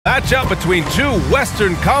Matchup between two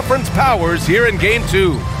Western Conference powers here in Game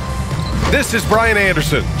 2. This is Brian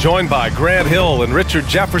Anderson, joined by Grant Hill and Richard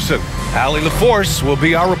Jefferson. Allie LaForce will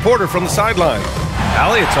be our reporter from the sideline.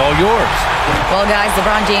 Allie, it's all yours. Well, guys,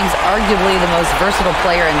 LeBron James, arguably the most versatile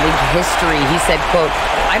player in league history. He said, quote,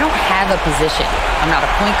 "I don't have a position. I'm not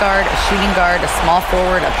a point guard, a shooting guard, a small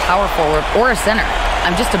forward, a power forward, or a center.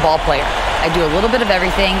 I'm just a ball player. I do a little bit of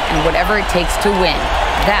everything and whatever it takes to win.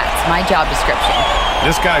 That's my job description."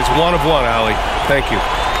 This guy's one of one, Allie. Thank you.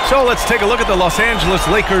 So let's take a look at the Los Angeles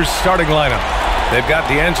Lakers starting lineup. They've got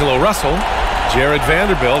D'Angelo Russell, Jared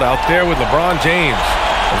Vanderbilt out there with LeBron James.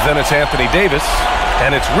 Then it's Anthony Davis,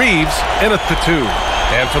 and it's Reeves in at the 2.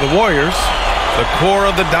 And for the Warriors, the core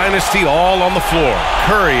of the dynasty all on the floor.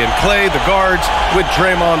 Curry and Clay, the guards, with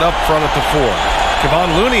Draymond up front at the 4.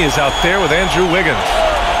 Kevon Looney is out there with Andrew Wiggins.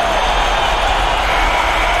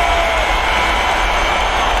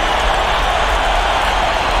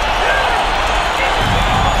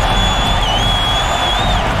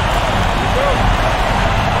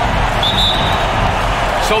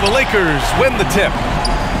 So the Lakers win the tip.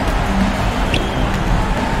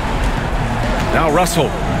 Now Russell,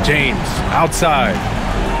 James, outside.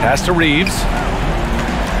 Pass to Reeves.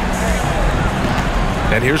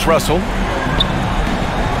 And here's Russell.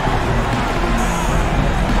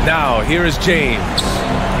 Now here is James.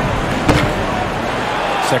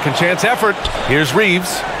 Second chance effort. Here's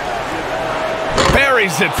Reeves.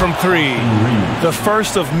 Buries it from 3. The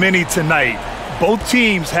first of many tonight. Both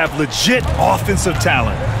teams have legit offensive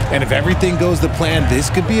talent. And if everything goes to plan, this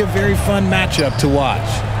could be a very fun matchup to watch.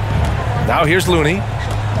 Now here's Looney.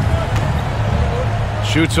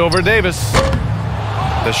 Shoots over Davis.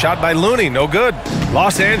 The shot by Looney, no good.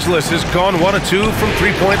 Los Angeles has gone 1 of 2 from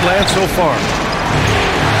three-point land so far.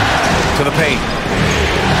 To the paint.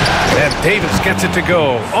 And Davis gets it to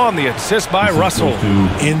go on the assist by Russell.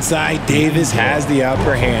 Inside, Davis has the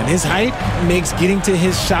upper hand. His height makes getting to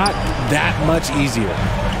his shot that much easier.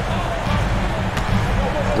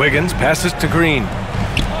 Wiggins passes to Green.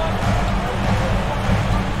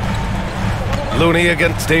 Looney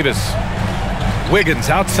against Davis. Wiggins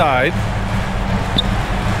outside.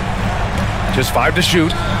 Just 5 to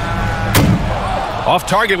shoot. Off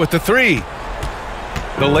target with the 3.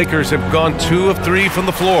 The Lakers have gone 2 of 3 from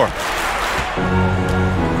the floor.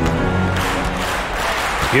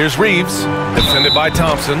 Here's Reeves, defended by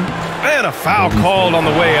Thompson. And a foul called on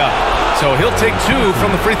the way up. So he'll take 2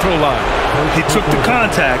 from the free throw line. He took the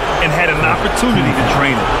contact and had an opportunity to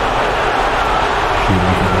drain it.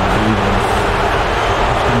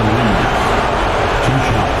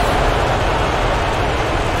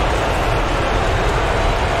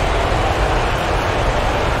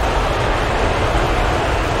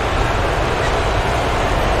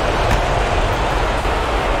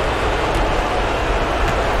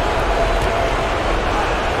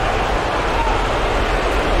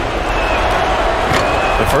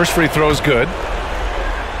 First free throw is good.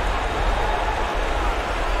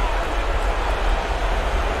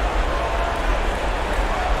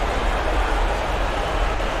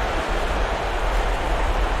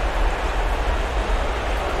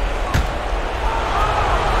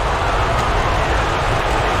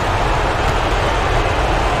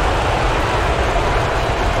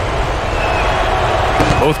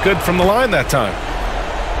 Both good from the line that time.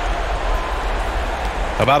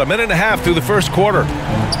 About a minute and a half through the first quarter.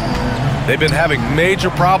 They've been having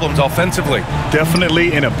major problems offensively.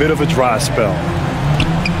 Definitely in a bit of a dry spell.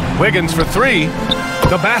 Wiggins for 3.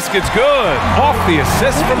 The basket's good. Off the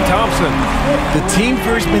assist from Thompson. The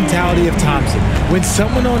team-first mentality of Thompson. When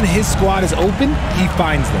someone on his squad is open, he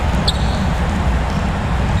finds them.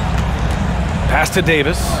 Pass to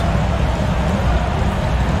Davis.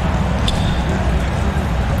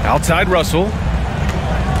 Outside Russell.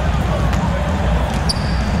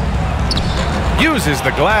 Uses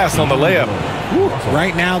the glass on the layup.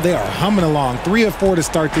 Right now, they are humming along. 3 of 4 to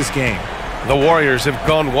start this game. The Warriors have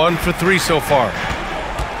gone 1 for 3 so far.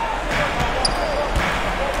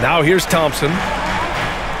 Now here's Thompson.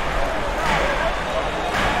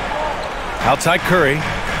 Outside Curry.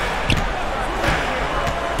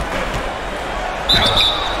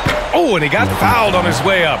 Oh, and he got fouled on his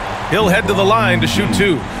way up. He'll head to the line to shoot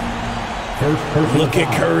 2. Look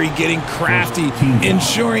at Curry getting crafty,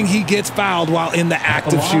 ensuring he gets fouled while in the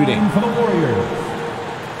act of shooting. For the Warriors,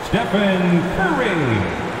 Stephen Curry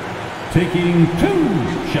taking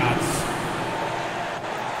 2 shots.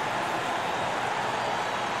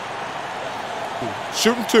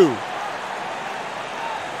 Shooting 2.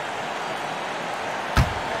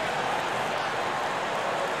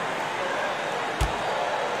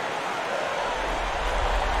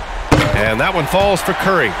 And that one falls for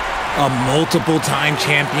Curry. A multiple-time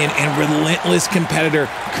champion and relentless competitor.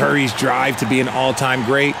 Curry's drive to be an all-time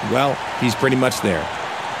great, well, he's pretty much there.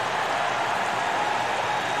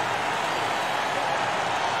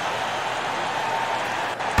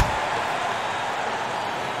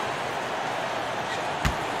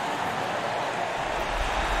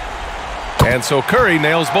 And so Curry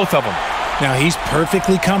nails both of them. Now he's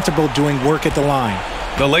perfectly comfortable doing work at the line.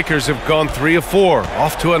 The Lakers have gone 3 of 4,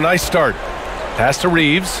 off to a nice start. Pass to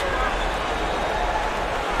Reeves.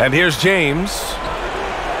 And here's James.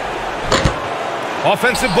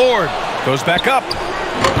 Offensive board. Goes back up.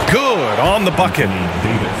 Good on the bucket.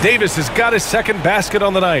 Davis has got his second basket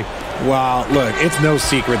on the night. Well, look, it's no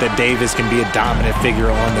secret that Davis can be a dominant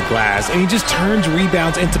figure on the glass, and he just turns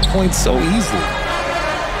rebounds into points so easily.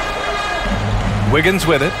 Wiggins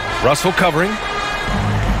with it. Russell covering.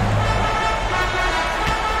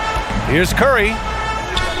 Here's Curry.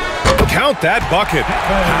 Count that bucket.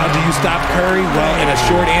 How do you stop Curry? Well, in a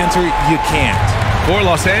short answer, you can't. For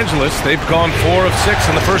Los Angeles, they've gone 4 of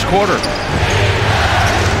 6 in the first quarter.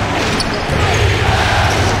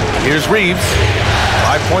 Here's Reeves.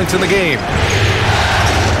 5 points in the game.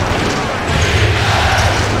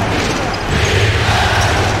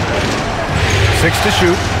 Six to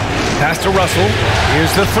shoot. Pass to Russell.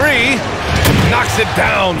 Here's the 3. Knocks it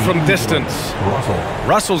down from distance.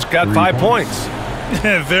 Russell's got 5 points.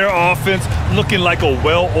 Their offense looking like a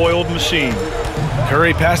well-oiled machine.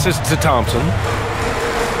 Curry passes to Thompson.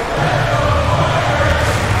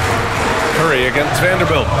 Curry against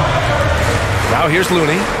Vanderbilt. Now here's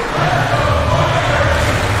Looney.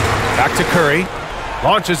 Back to Curry.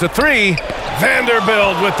 Launches a 3.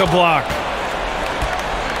 Vanderbilt with the block.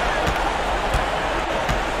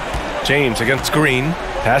 James against Green.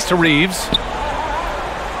 Pass to Reeves.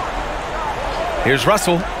 Here's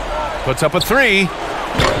Russell. Puts up a 3.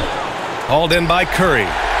 Hauled in by Curry.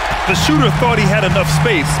 The shooter thought he had enough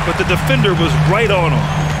space, but the defender was right on him.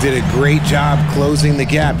 Did a great job closing the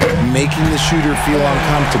gap, making the shooter feel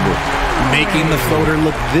uncomfortable. Making the floater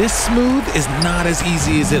look this smooth is not as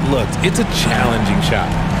easy as it looked. It's a challenging shot.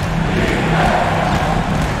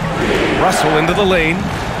 Russell into the lane.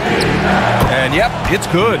 And yep, it's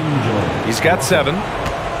good. He's got 7.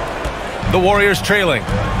 The Warriors trailing.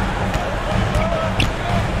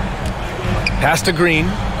 Pass to Green.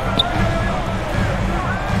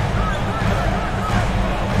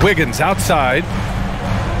 Wiggins outside.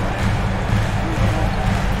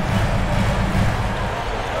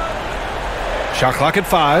 Shot clock at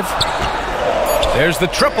 5. There's the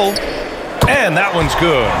triple. And that one's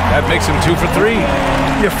good. That makes him 2 for 3.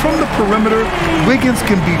 Yeah, from the perimeter, Wiggins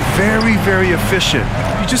can be very, very efficient.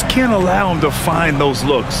 You just can't allow him to find those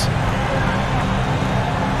looks.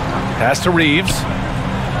 Pass to Reeves.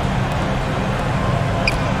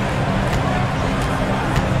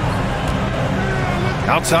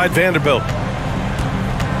 Outside Vanderbilt.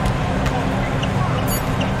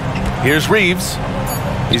 Here's Reeves.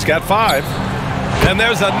 He's got 5. And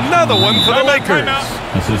there's another one for the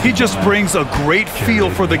Lakers. He just brings a great feel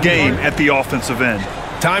for the game at the offensive end.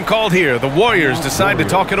 Time called here. The Warriors decide to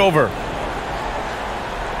talk it over.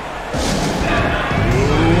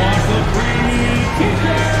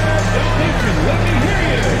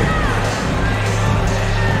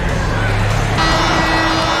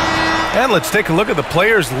 And let's take a look at the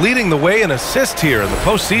players leading the way in assists here in the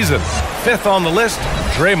postseason. 5th on the list,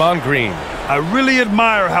 Draymond Green. I really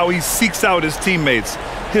admire how he seeks out his teammates.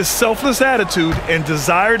 His selfless attitude and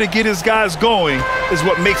desire to get his guys going is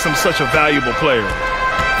what makes him such a valuable player.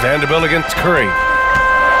 Vanderbilt against Curry.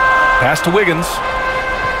 Pass to Wiggins.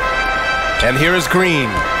 And here is Green.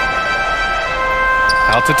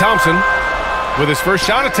 Out to Thompson with his first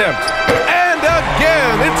shot attempt. And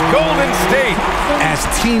again, it's Golden State. As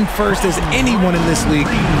team first as anyone in this league,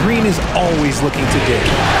 Green is always looking to dig.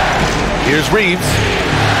 Here's Reeves.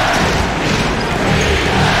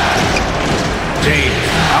 James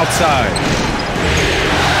outside.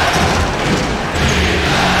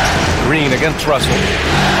 Green against Russell.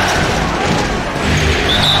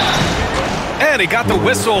 And he got the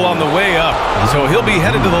whistle on the way up. So he'll be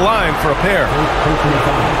headed to the line for a pair.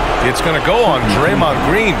 It's going to go on Draymond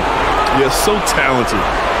Green. Yeah, so talented.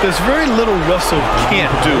 There's very little Russell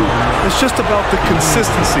can't do. It's just about the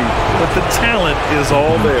consistency, but the talent is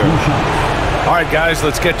all there. All right, guys,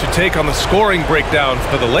 let's get your take on the scoring breakdown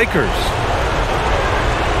for the Lakers.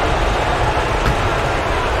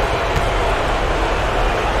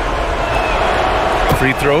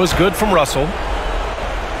 Free throw is good from Russell.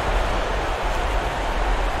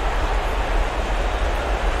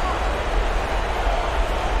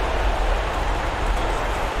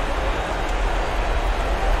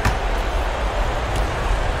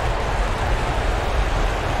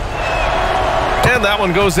 And that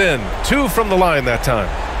one goes in. 2 from the line that time.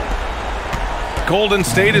 Golden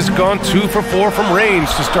State has gone 2 for 4 from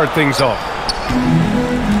range to start things off.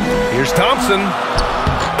 Here's Thompson.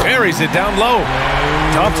 Carries it down low.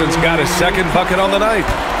 Thompson's got his second bucket on the night.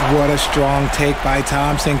 What a strong take by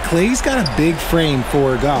Thompson. Clay's got a big frame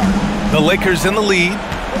for a guard. The Lakers in the lead.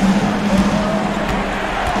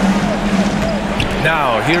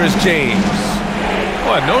 Now, here is James.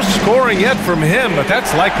 Boy, no scoring yet from him, but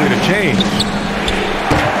that's likely to change.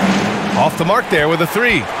 Off the mark there with a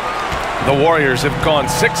 3. The Warriors have gone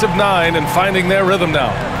 6 of 9 and finding their rhythm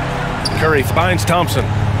now. Curry finds Thompson.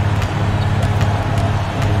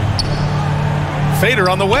 Fader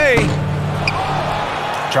on the way.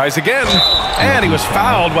 Tries again. And he was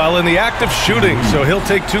fouled while in the act of shooting, so he'll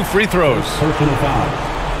take 2 free throws. Personal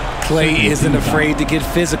foul. Clay isn't afraid to get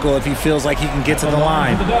physical if he feels like he can get to the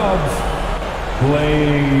line. The Dubs.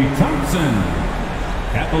 Klay Thompson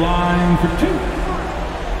at the line for 2.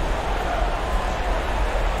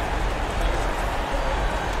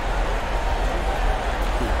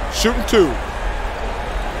 Shooting 2.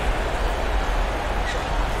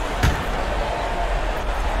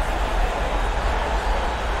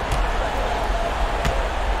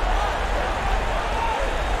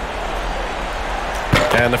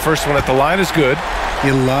 And the first one at the line is good.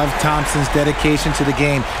 You love Thompson's dedication to the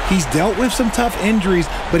game. He's dealt with some tough injuries,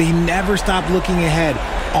 but he never stopped looking ahead,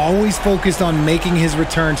 always focused on making his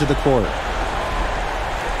return to the court.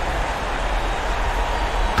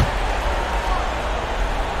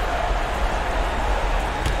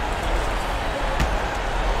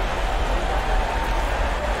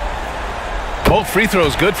 Both free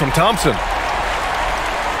throws good from Thompson.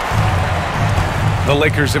 The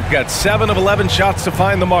Lakers have got 7 of 11 shots to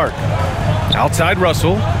find the mark. Outside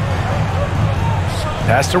Russell.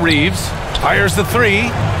 Pass to Reeves. Fires the 3.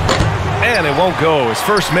 And it won't go. His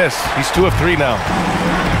first miss. He's 2 of 3 now.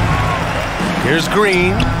 Here's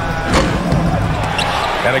Green.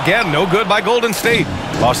 And again, no good by Golden State.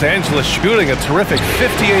 Los Angeles shooting a terrific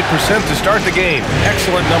 58% to start the game.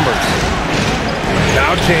 Excellent numbers.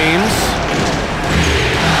 Now James.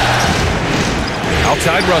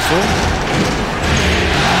 Outside Russell.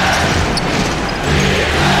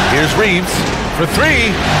 Here's Reeves for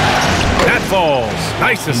 3. That falls.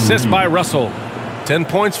 Nice assist by Russell. 10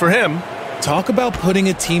 points for him. Talk about putting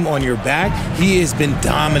a team on your back. He has been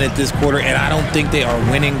dominant this quarter, and I don't think they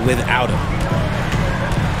are winning without him.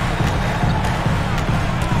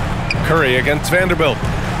 Curry against Vanderbilt.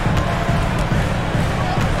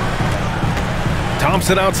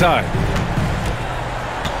 Thompson outside.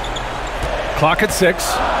 Clock at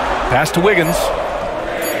 6. Pass to Wiggins.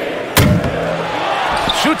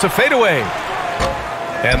 Shoots a fadeaway.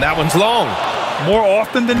 And that one's long. More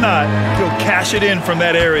often than not, he'll cash it in from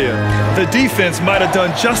that area. The defense might have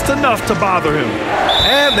done just enough to bother him.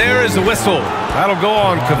 And there is the whistle. That'll go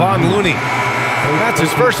on Kevon Looney. That's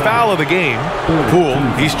his first foul of the game. Poole,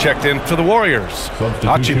 he's checked in for the Warriors.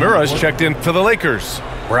 Hachimura's checked in for the Lakers.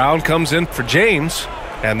 Brown comes in for James.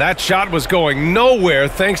 And that shot was going nowhere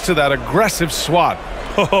thanks to that aggressive swat.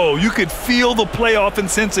 Oh, you could feel the playoff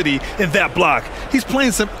intensity in that block. He's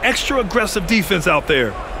playing some extra aggressive defense out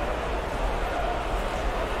there.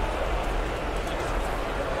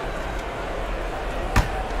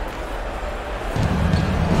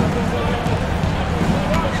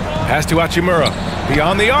 Pass to Hachimura.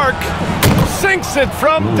 Beyond the arc. Sinks it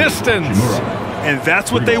from distance. And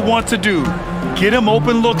that's what they want to do. Get him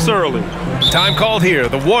open looks early. Time called here.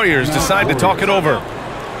 The Warriors decide to talk it over.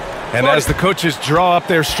 And as the coaches draw up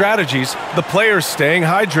their strategies, the players staying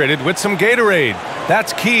hydrated with some Gatorade.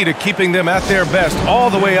 That's key to keeping them at their best all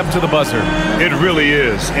the way up to the buzzer. It really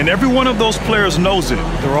is. And every one of those players knows it.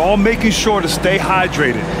 They're all making sure to stay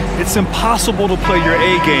hydrated. It's impossible to play your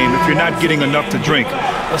A game if you're not getting enough to drink,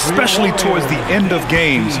 especially towards the end of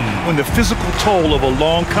games when the physical toll of a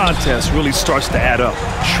long contest really starts to add up.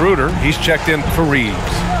 Schroeder, he's checked in for Reeves.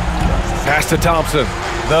 Pass to Thompson.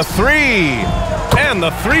 The 3. And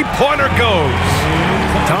the three-pointer goes.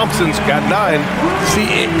 Thompson's got 9. See,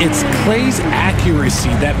 it's Clay's accuracy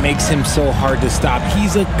that makes him so hard to stop.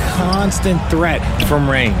 He's a constant threat from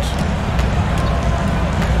range.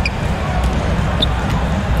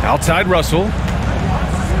 Outside Russell.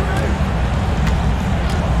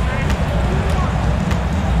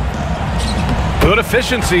 Good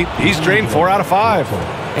efficiency. He's drained 4 out of 5.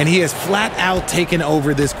 And he has flat out taken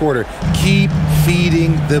over this quarter. Keep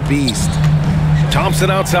feeding the beast. Thompson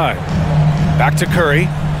outside. Back to Curry.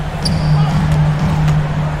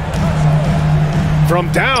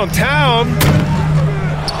 From downtown.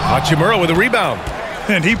 Hachimura with a rebound.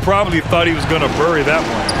 And he probably thought he was going to bury that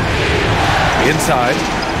one. Inside.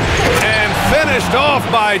 And finished off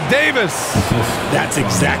by Davis. That's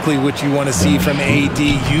exactly what you want to see from AD,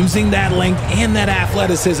 using that length and that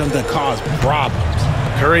athleticism to cause problems.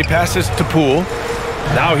 Curry passes to Poole.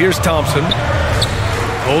 Now here's Thompson.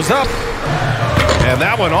 Pulls up. And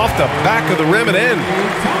that one off the back of the rim and in.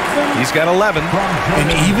 He's got 11.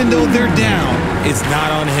 And even though they're down, it's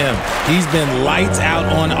not on him. He's been lights out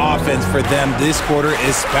on offense for them this quarter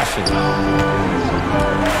especially.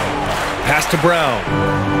 Pass to Brown.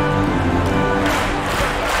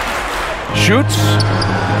 Shoots.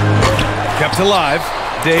 Kept alive.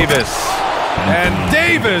 Davis. And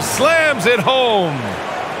Davis slams it home.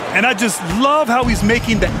 And I just love how he's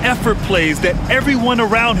making the effort plays that everyone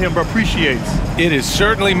around him appreciates. It is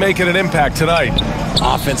certainly making an impact tonight.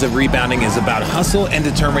 Offensive rebounding is about hustle and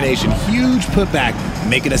determination. Huge putback,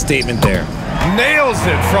 making a statement there. Nails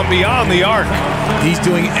it from beyond the arc. He's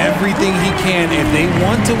doing everything he can. If they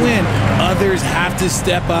want to win, others have to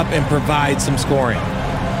step up and provide some scoring.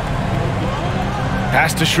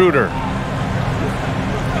 Pass to Schroeder.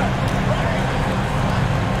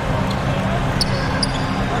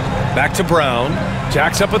 Back to Brown.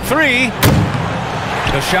 Jacks up a three.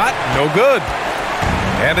 The shot, no good.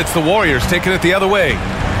 And it's the Warriors taking it the other way. 2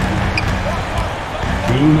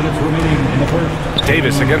 minutes remaining in the first.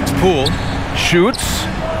 Davis against Poole. Shoots.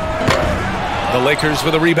 The Lakers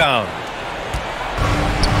with a rebound.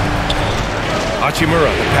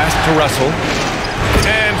 Hachimura, the pass to Russell.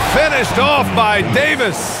 And finished off by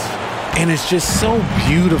Davis. And it's just so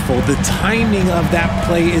beautiful. The timing of that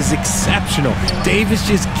play is exceptional. Davis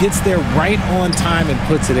just gets there right on time and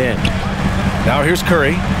puts it in. Now here's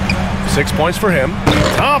Curry. 6 points for him.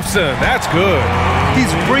 Thompson, that's good.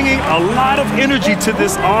 He's bringing a lot of energy to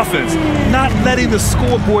this offense, not letting the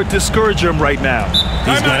scoreboard discourage him right now.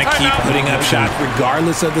 He's going to keep putting up shots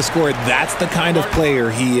regardless of the score. That's the kind of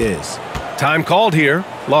player he is. Time called here.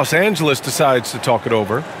 Los Angeles decides to talk it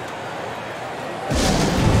over.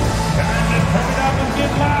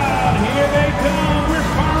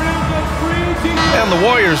 And the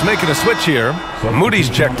Warriors making a switch here. Moody's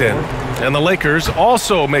checked in. And the Lakers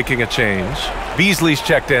also making a change. Beasley's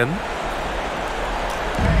checked in.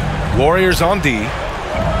 Warriors on D.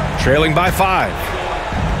 Trailing by 5.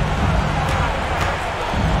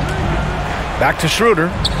 Back to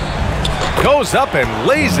Schroeder. Goes up and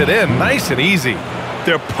lays it in nice and easy.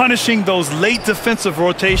 They're punishing those late defensive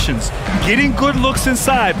rotations, getting good looks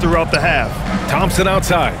inside throughout the half. Thompson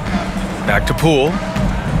outside. Back to Poole.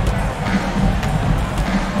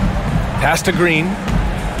 Pass to Green.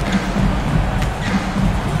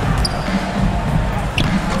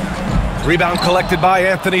 Rebound collected by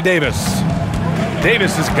Anthony Davis.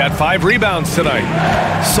 Davis has got 5 rebounds tonight.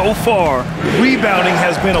 So far, rebounding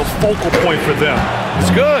has been a focal point for them.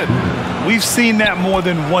 It's good. We've seen that more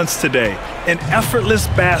than once today. An effortless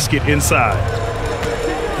basket inside.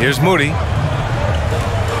 Here's Moody.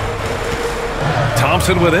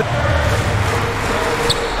 Thompson with it.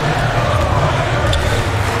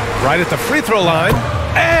 Right at the free throw line.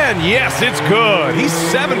 And yes, it's good. He's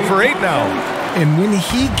 7 for 8 now. And when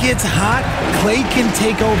he gets hot, Klay can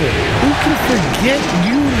take over. Who can forget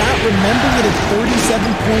you not remembering it at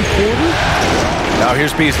 37-point quarter? Now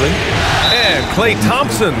here's Beasley. And Klay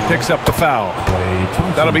Thompson picks up the foul.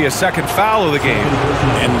 That'll be a second foul of the game.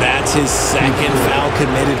 And that's his second foul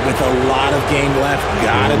committed with a lot of game left.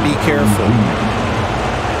 Gotta be careful.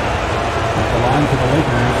 At the line for the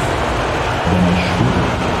Lakers, Dennis Schroeder.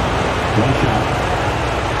 One shot.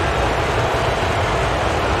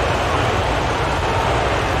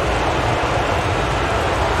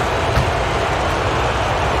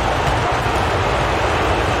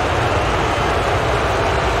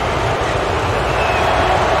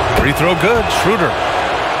 Free throw good, Schroeder.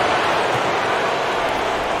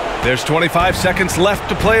 There's 25 seconds left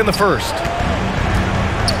to play in the first.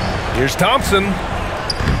 Here's Thompson.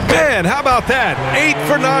 Man, how about that? 8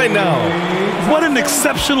 for 9 now. What an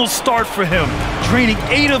exceptional start for him, draining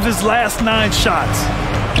 8 of his last 9 shots.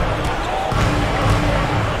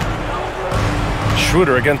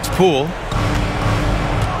 Schroeder against Poole.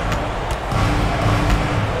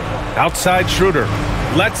 Outside Schroeder.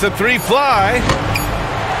 Lets the 3 fly.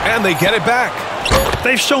 And they get it back.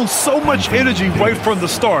 They've shown so much energy right from the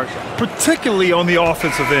start, particularly on the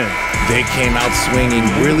offensive end. They came out swinging,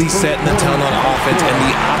 really setting the tone on offense, and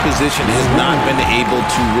the opposition has not been able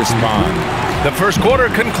to respond. The first quarter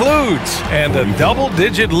concludes, and a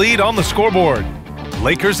double-digit lead on the scoreboard.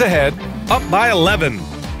 Lakers ahead, up by 11.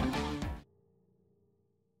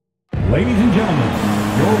 Ladies and gentlemen,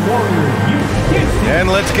 your Warriors. And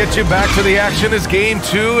let's get you back to the action as Game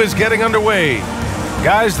 2 is getting underway.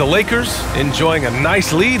 Guys, the Lakers enjoying a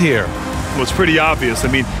nice lead here. Well, it's pretty obvious.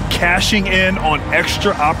 I mean, cashing in on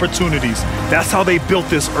extra opportunities. That's how they built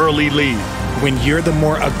this early lead. When you're the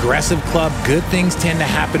more aggressive club, good things tend to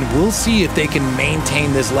happen. We'll see if they can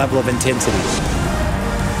maintain this level of intensity.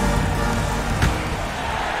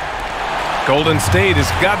 Golden State has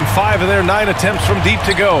gotten 5 of their 9 attempts from deep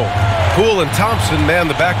to go. Poole and Thompson man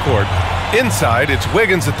the backcourt. Inside, it's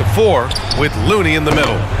Wiggins at the 4 with Looney in the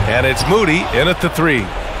middle. And it's Moody in at the 3.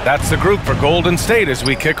 That's the group for Golden State as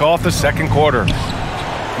we kick off the second quarter.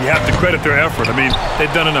 You have to credit their effort. I mean,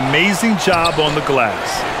 they've done an amazing job on the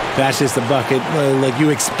glass. That's just a bucket like you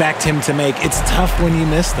expect him to make. It's tough when you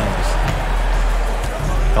miss those.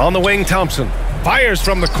 On the wing, Thompson fires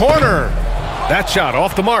from the corner. That shot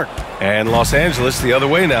off the mark. And Los Angeles the other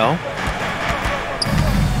way now.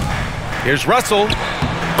 Here's Russell.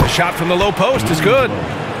 The shot from the low post is good.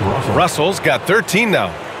 Russell's got 13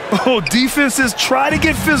 now. Oh, defenses try to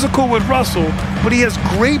get physical with Russell, but he has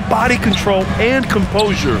great body control and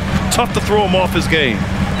composure. Tough to throw him off his game.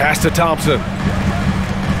 Pass to Thompson.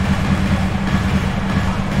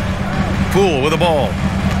 Poole with the ball.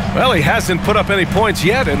 Well, he hasn't put up any points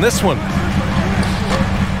yet in this one.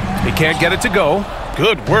 He can't get it to go.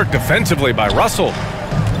 Good work defensively by Russell.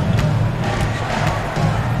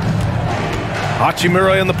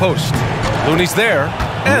 Hachimura in the post. Looney's there,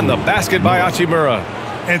 and the basket by Hachimura.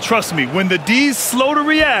 And trust me, when the D's slow to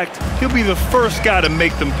react, he'll be the first guy to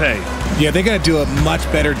make them pay. Yeah, they're going to do a much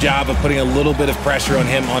better job of putting a little bit of pressure on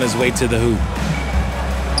him on his way to the hoop.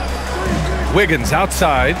 Wiggins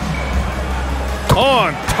outside.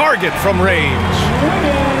 On target from range.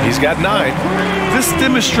 He's got 9. This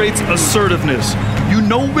demonstrates assertiveness. You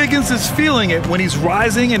know Wiggins is feeling it when he's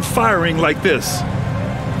rising and firing like this.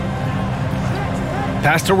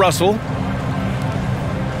 Pass to Russell.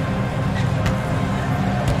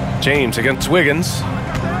 James against Wiggins.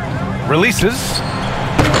 Releases.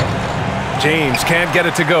 James can't get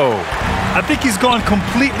it to go. I think he's gone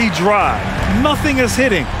completely dry. Nothing is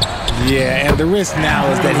hitting. Yeah, and the risk now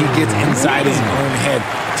is that he gets inside his own head.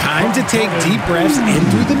 Time to take deep breaths in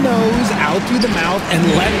through the nose, out through the mouth, and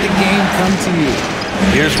let the game come to you.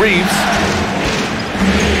 Here's Reeves.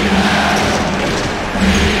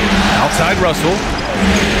 Outside Russell.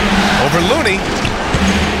 Over Looney.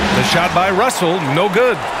 The shot by Russell, no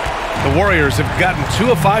good. The Warriors have gotten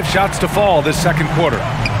 2 of 5 shots to fall this second quarter.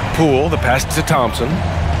 Poole, the pass to Thompson.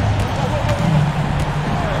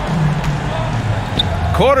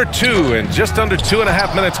 Quarter 2 and just under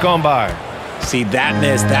 2.5 minutes gone by. See, that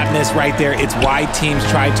miss right there, it's why teams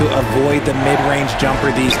try to avoid the mid-range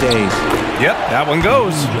jumper these days. Yep, that one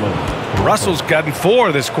goes. Russell's gotten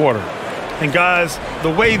 4 this quarter. And guys, the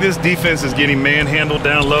way this defense is getting manhandled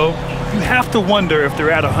down low, you have to wonder if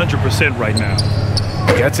they're at 100% right now.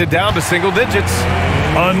 Gets it down to single digits.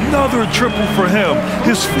 Another triple for him.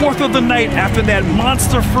 His 4th of the night after that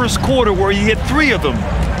monster first quarter where he hit 3 of them.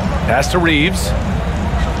 Pass to Reeves.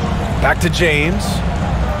 Back to James.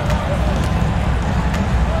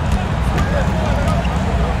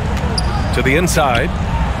 To the inside.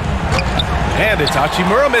 And it's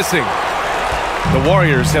Hachimura missing. The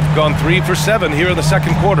Warriors have gone 3 for 7 here in the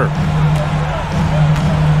second quarter.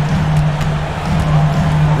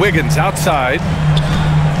 Wiggins outside.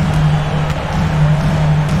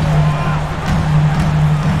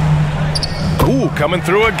 Ooh, coming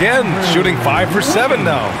through again. Shooting 5 for 7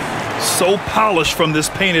 now. So polished from this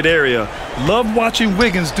painted area. Love watching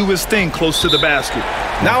Wiggins do his thing close to the basket.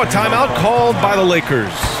 Now a timeout called by the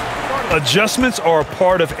Lakers. Adjustments are a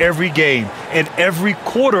part of every game and every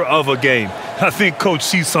quarter of a game. I think Coach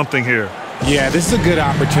sees something here. Yeah, this is a good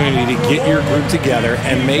opportunity to get your group together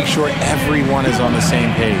and make sure everyone is on the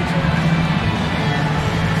same page.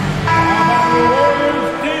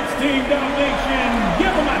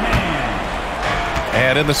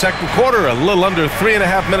 And in the second quarter, a little under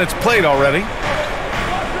 3.5 minutes played already.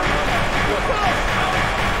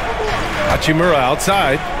 Hachimura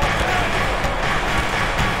outside.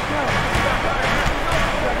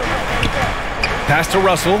 Pass to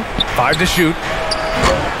Russell. 5 to shoot.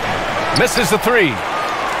 Misses the 3.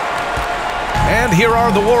 And here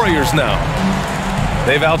are the Warriors now.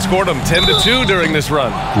 They've outscored them 10-2 during this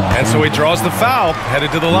run. And so he draws the foul,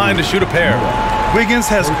 headed to the line to shoot a pair. Wiggins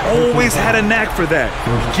has always had a knack for that.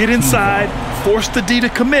 Get inside, force the D to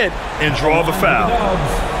commit, and draw the foul.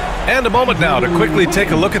 And a moment now to quickly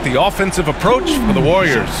take a look at the offensive approach for the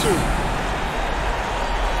Warriors.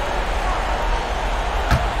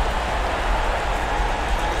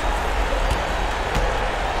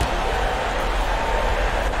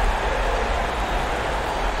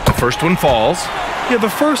 The first one falls. Yeah, the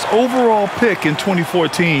first overall pick in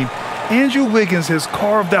 2014, Andrew Wiggins has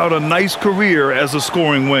carved out a nice career as a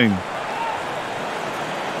scoring wing.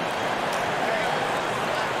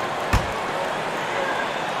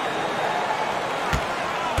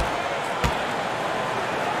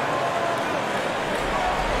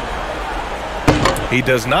 He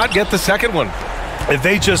does not get the second one. If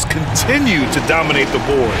they just continue to dominate the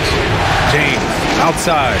boards. James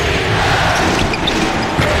outside.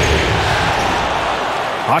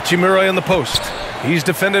 Hachimura in the post. He's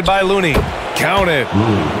defended by Looney. Counted.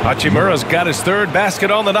 Hachimura's got his third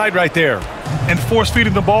basket on the night right there. And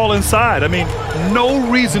force-feeding the ball inside. I mean, no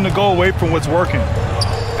reason to go away from what's working.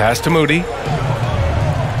 Pass to Moody.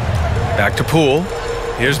 Back to Poole.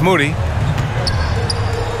 Here's Moody.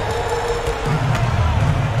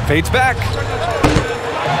 Fades back.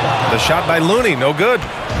 The shot by Looney, no good.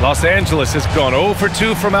 Los Angeles has gone 0 for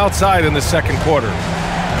 2 from outside in the second quarter.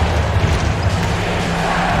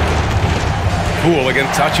 Poole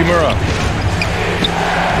against Hachimura.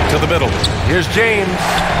 To the middle. Here's James.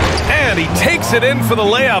 And he takes it in for the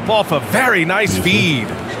layup off a very nice feed.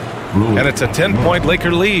 And it's a 10-point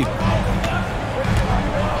Laker lead.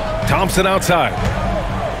 Thompson outside.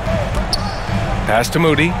 Pass to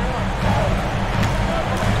Moody.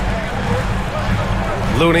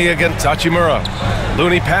 Looney against Hachimura.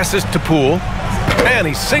 Looney passes to Poole. And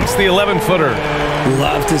he sinks the 11-footer.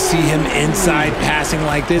 Love to see him inside passing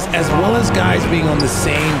like this, as well as guys being on the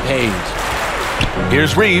same page.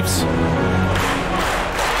 Here's Reeves.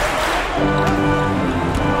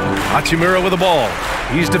 Hachimura with the ball.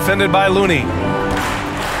 He's defended by Looney.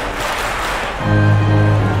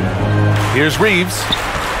 Here's Reeves.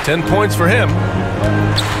 10 points for him.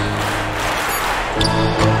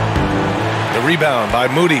 The rebound by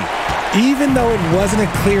Moody. Even though it wasn't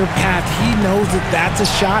a clear path, he knows that that's a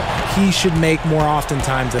shot he should make more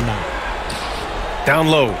oftentimes than not. Down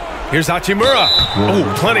low. Here's Hachimura.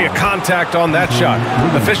 Oh, plenty of contact on that shot.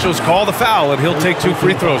 Officials call the foul, and he'll take 2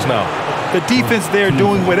 free throws now. The defense there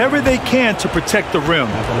doing whatever they can to protect the rim.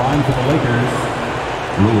 At the line for the Lakers,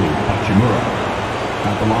 Rui Hachimura.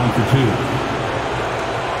 At the line for 2.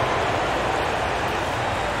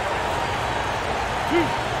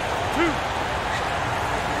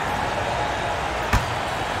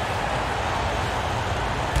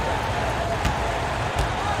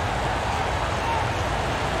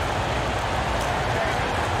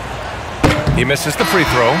 He misses the free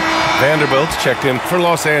throw. Vanderbilt's checked in for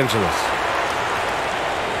Los Angeles.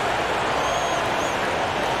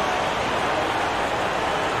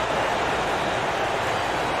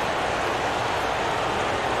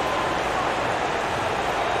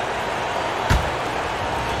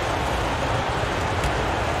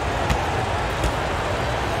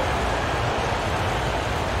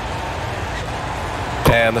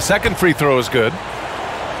 And the second free throw is good.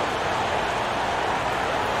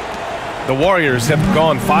 The Warriors have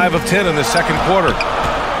gone 5 of 10 in the second quarter.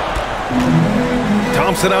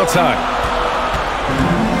 Thompson outside.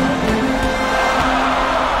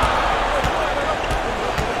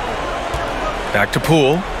 Back to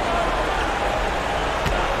Poole.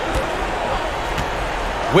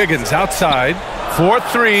 Wiggins outside.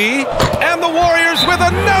 4-3. And the Warriors with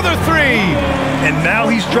another 3. And now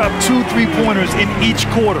he's dropped 2 3-pointers in each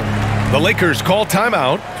quarter. The Lakers call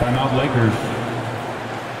timeout. Timeout, Lakers.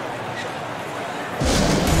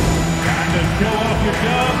 Show off your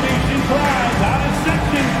Dub Nation pride. Out of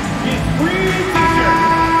section is free t-shirt.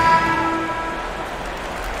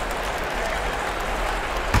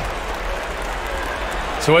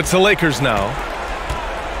 So it's the Lakers now.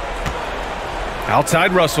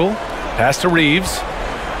 Outside Russell. Pass to Reeves.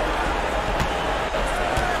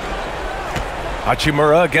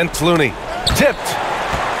 Hachimura against Looney. Tipped.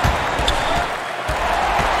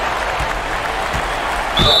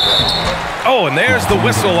 Oh, and there's the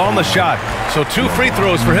whistle on the shot. So 2 free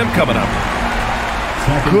throws for him coming up.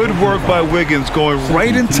 Good work by Wiggins going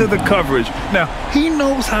right into the coverage. Now, he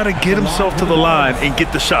knows how to get himself to the line and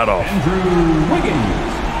get the shot off. Andrew Wiggins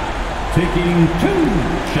taking 2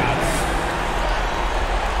 shots.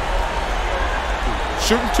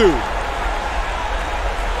 Shooting 2.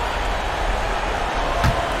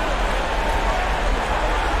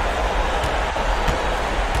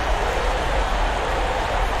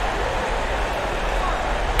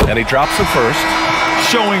 And he drops the first.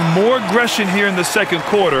 Showing more aggression here in the second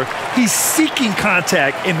quarter. He's seeking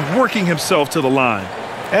contact and working himself to the line.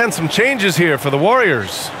 And some changes here for the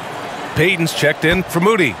Warriors. Payton's checked in for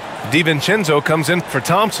Moody. DiVincenzo comes in for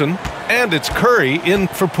Thompson. And it's Curry in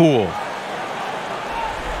for Poole.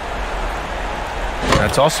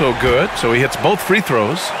 That's also good, so he hits both free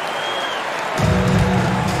throws.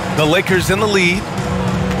 The Lakers in the lead.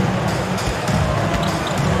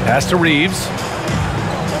 Pass to Reeves.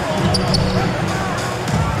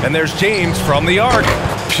 And there's James from the arc.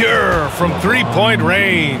 Pure from 3-point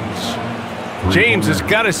range. James has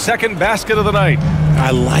got his second basket of the night.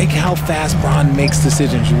 I like how fast Bron makes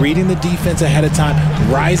decisions, reading the defense ahead of time,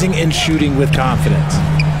 rising and shooting with confidence.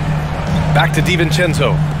 Back to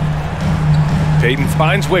DiVincenzo. Payton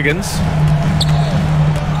finds Wiggins.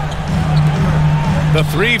 The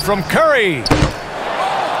three from Curry.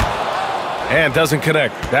 And doesn't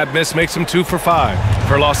connect. That miss makes him 2 for 5.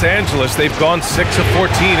 For Los Angeles, they've gone 6 of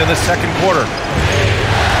 14 in the second quarter.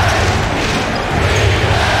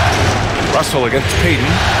 Russell against Payton.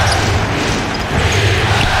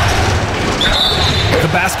 The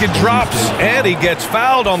basket drops, and he gets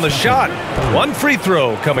fouled on the shot. One free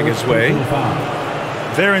throw coming his way.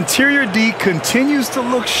 Their interior D continues to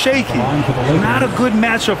look shaky. Not a good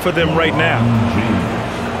matchup for them right now.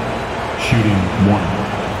 Shooting 1.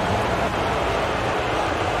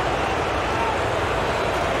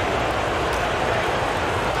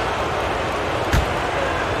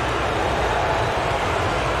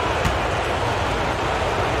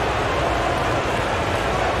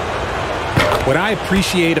 What I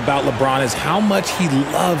appreciate about LeBron is how much he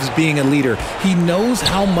loves being a leader. He knows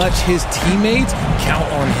how much his teammates count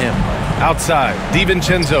on him. Outside,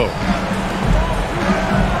 DiVincenzo.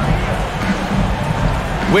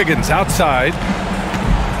 Wiggins outside.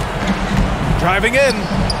 Driving in.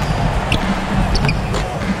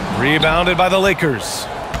 Rebounded by the Lakers.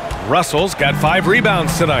 Russell's got 5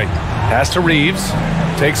 rebounds tonight. Pass to Reeves.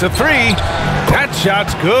 Takes a 3. That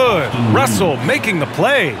shot's good. Russell making the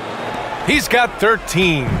play. He's got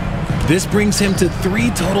 13. This brings him to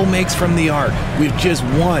 3 total makes from the arc, with just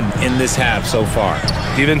 1 in this half so far.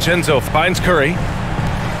 DiVincenzo finds Curry.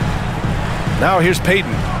 Now here's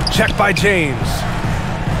Payton. Checked by James.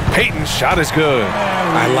 Payton's shot is good.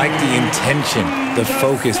 I like the intention, the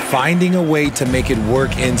focus, finding a way to make it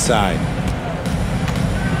work inside.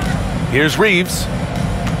 Here's Reeves.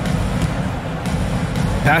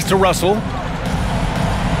 Pass to Russell.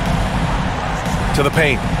 To the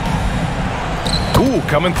paint. Ooh,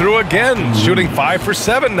 coming through again. Shooting 5 for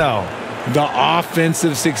 7 now. The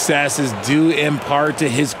offensive successes due in part to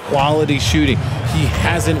his quality shooting. He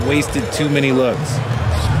hasn't wasted too many looks.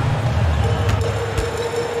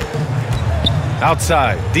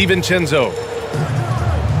 Outside, DiVincenzo.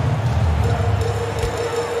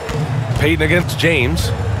 Payton against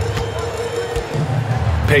James.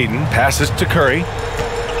 Payton passes to Curry.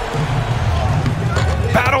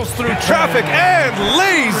 Battles through traffic and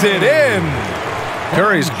lays it in.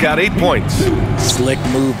 Curry's got 8 points. Slick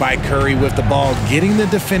move by Curry with the ball, getting the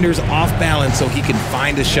defenders off balance so he can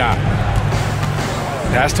find a shot.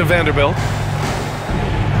 Pass to Vanderbilt.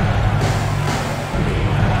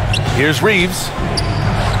 Here's Reeves.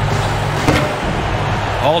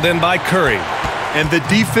 Hauled in by Curry. And the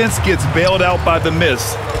defense gets bailed out by the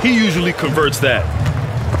miss. He usually converts that.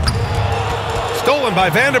 Stolen by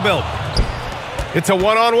Vanderbilt. It's a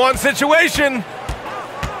one-on-one situation.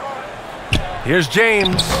 Here's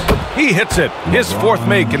James. He hits it. His 4th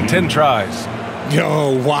make in 10 tries.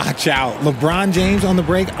 Yo, watch out. LeBron James on the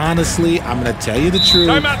break. Honestly, I'm going to tell you the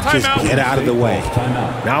truth. Just get out of the way.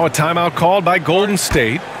 Now a timeout called by Golden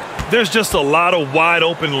State. There's just a lot of wide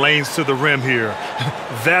open lanes to the rim here.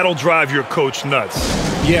 That'll drive your coach nuts.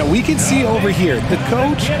 Yeah, we can see over here. The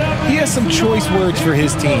coach, he has some choice words for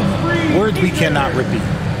his team. Words we cannot repeat.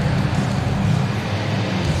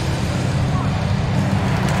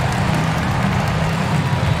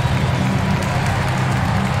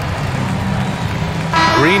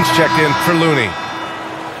 Green's checked in for Looney.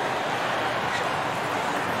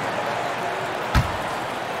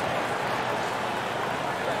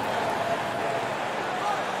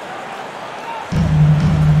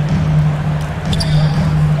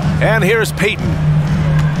 And here's Payton.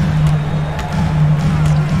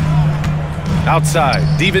 Outside,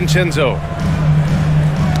 DiVincenzo.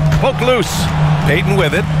 Poke loose. Payton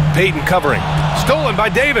with it. Payton covering. Stolen by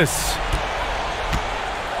Davis.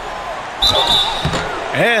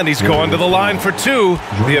 And he's going to the line for 2.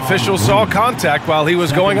 The official saw contact while he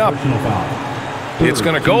was going up. It's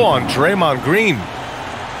going to go on Draymond Green.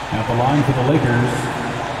 At the line for the Lakers,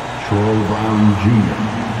 Troy Brown Jr.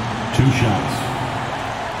 2 shots.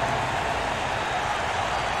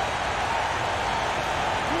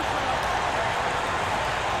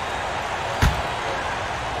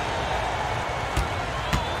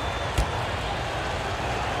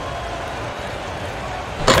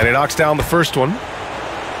 And he knocks down the first one.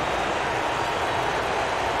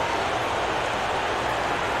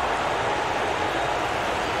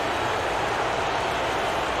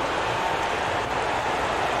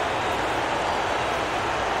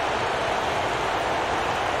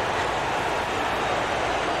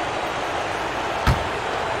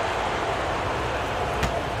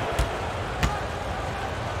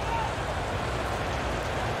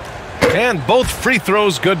 And both free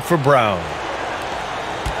throws good for Brown.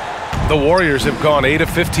 The Warriors have gone 8 of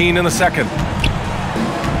 15 in the second.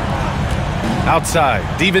 Outside,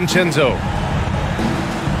 DiVincenzo.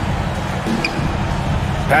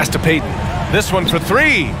 Pass to Payton. This one for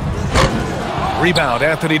three. Rebound,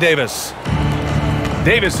 Anthony Davis.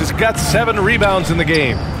 Davis has got 7 rebounds in the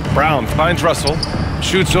game. Brown finds Russell.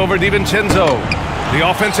 Shoots over DiVincenzo. The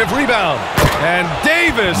offensive rebound. And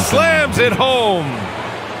Davis slams it home.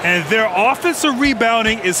 And their offensive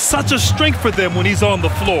rebounding is such a strength for them when he's on the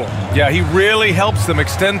floor. Yeah, he really helps them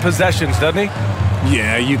extend possessions, doesn't he?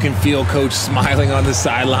 Yeah, you can feel Coach smiling on the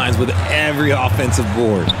sidelines with every offensive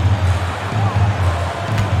board.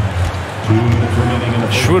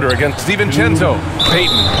 Schroeder against DiVincenzo.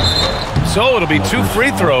 Payton. So it'll be 2 free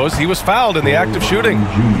throws. He was fouled in the act of shooting.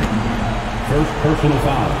 First personal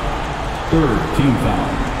foul. 3rd team foul.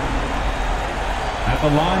 At the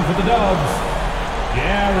line for the Dubs,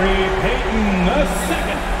 Gary Payton, the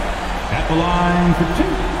second. At the line for 2.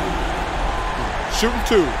 Shooting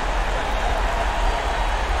 2.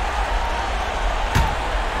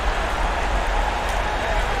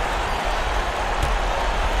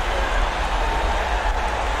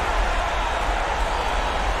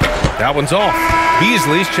 That one's off.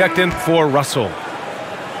 Beasley's checked in for Russell.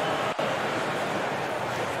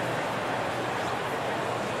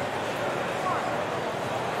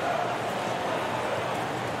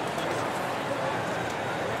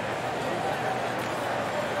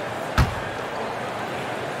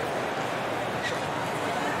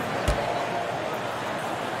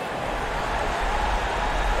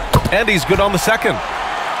 And he's good on the second.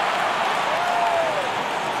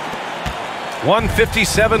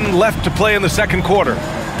 1:57 left to play in the second quarter.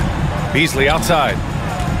 Beasley outside.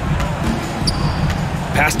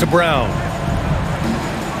 Pass to Brown.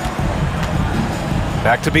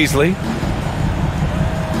 Back to Beasley.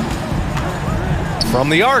 From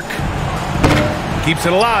the arc. Keeps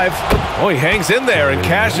it alive. Oh, he hangs in there and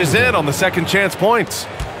cashes in on the second chance points.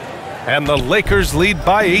 And the Lakers lead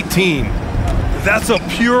by 18. That's a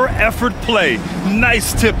pure effort play.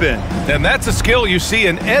 Nice tip in. And that's a skill you see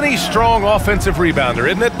in any strong offensive rebounder,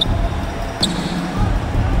 isn't it?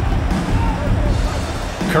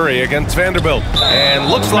 Curry against Vanderbilt. And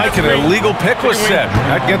looks like an illegal pick was set.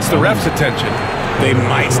 That gets the ref's attention. They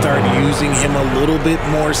might start using him a little bit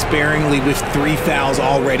more sparingly with 3 fouls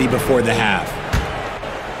already before the half.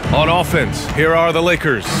 On offense, here are the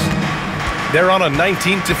Lakers. They're on a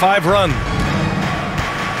 19-5 run.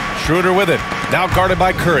 Schroeder with it. Now guarded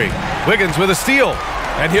by Curry. Wiggins with a steal.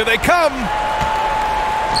 And here they come.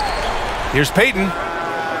 Here's Payton.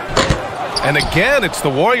 And again, it's the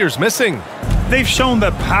Warriors missing. They've shown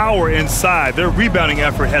that power inside. Their rebounding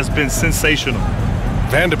effort has been sensational.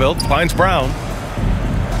 Vanderbilt finds Brown.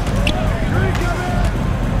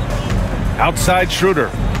 Outside Schroeder.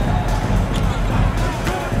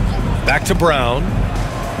 Back to Brown.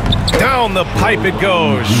 Down the pipe it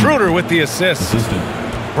goes. Schroeder with the assist.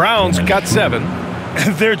 Brown's got 7.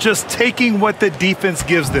 And they're just taking what the defense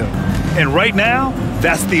gives them. And right now,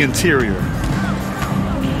 that's the interior.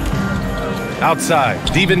 Outside,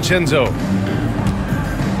 DiVincenzo.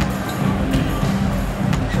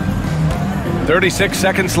 36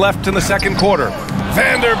 seconds left in the second quarter.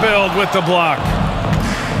 Vanderbilt with the block.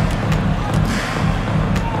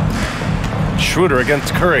 Schroeder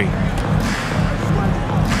against Curry.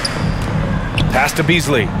 Pass to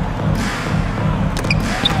Beasley.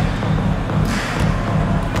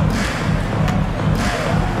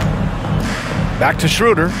 Back to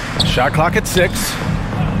Schroeder. Shot clock at 6.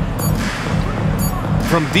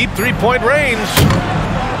 From deep three-point range.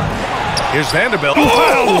 Here's Vanderbilt.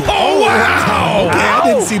 Oh, wow! Okay, I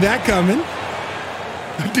didn't see that coming.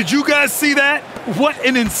 Did you guys see that? What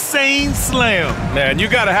an insane slam. Man, you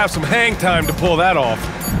got to have some hang time to pull that off.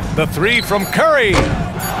 The 3 from Curry.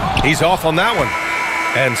 He's off on that one.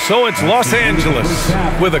 And so it's Los Angeles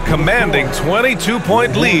with a commanding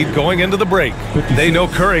 22-point lead going into the break. They know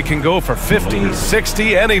Curry can go for 50,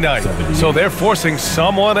 60 any night, so they're forcing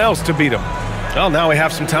someone else to beat him. Well, now we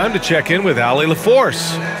have some time to check in with Allie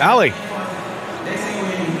LaForce. Allie.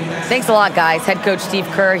 Thanks a lot, guys. Head coach Steve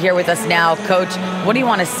Kerr here with us now. Coach, what do you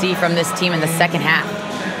want to see from this team in the second half?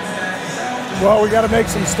 Well, we got to make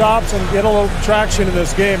some stops and get a little traction in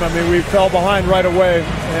this game. I mean, we fell behind right away,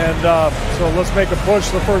 and so let's make a push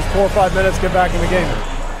the first 4 or 5 minutes, get back in the game.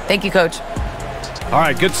 Thank you, Coach. All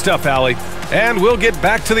right, good stuff, Allie. And we'll get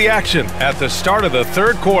back to the action at the start of the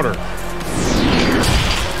third quarter.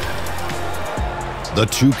 The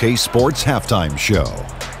 2K Sports Halftime Show.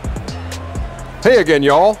 Hey again,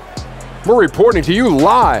 y'all. We're reporting to you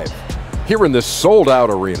live here in this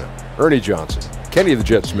sold-out arena. Ernie Johnson, Kenny the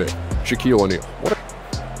Jet Smith, Shaquille O'Neal.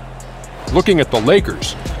 Looking at the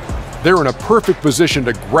Lakers, they're in a perfect position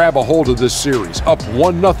to grab a hold of this series, up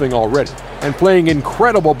 1-0 already, and playing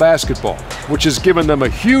incredible basketball, which has given them a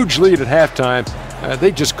huge lead at halftime.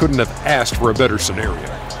 They just couldn't have asked for a better scenario.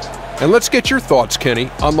 And let's get your thoughts, Kenny,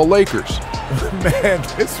 on the Lakers. Man,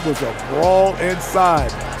 this was a brawl inside.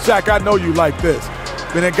 Shaq, I know you like this.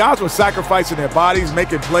 But then guys were sacrificing their bodies,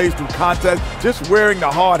 making plays through contact, just wearing the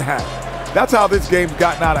hard hat. That's how this game's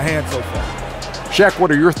gotten out of hand so far. Shaq,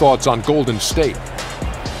 what are your thoughts on Golden State?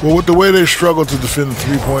 Well, with the way they struggled to defend the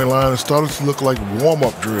three-point line, it started to look like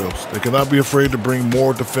warm-up drills. They cannot be afraid to bring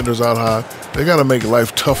more defenders out high. They got to make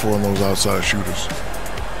life tougher on those outside shooters.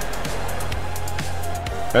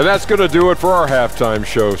 And that's going to do it for our halftime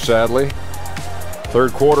show, sadly.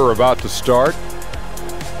 Third quarter about to start.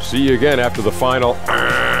 See you again after the final.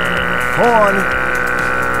 Horn.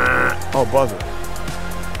 Oh, buzzer.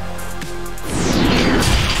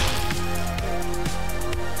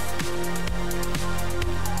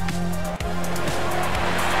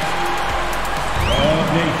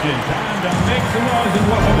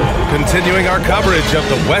 Continuing our coverage of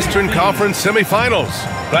the Western Conference semifinals.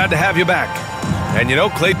 Glad to have you back. And you know,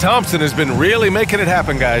 Klay Thompson has been really making it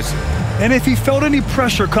happen, guys. And if he felt any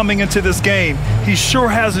pressure coming into this game, he sure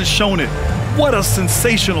hasn't shown it. What a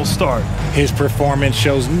sensational start. His performance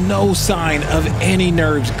shows no sign of any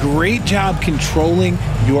nerves. Great job controlling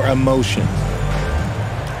your emotions.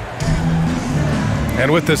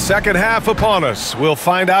 And with the second half upon us, we'll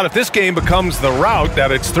find out if this game becomes the rout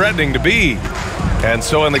that it's threatening to be. And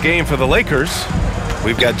so in the game for the Lakers,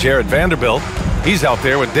 we've got Jared Vanderbilt. He's out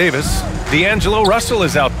there with Davis. D'Angelo Russell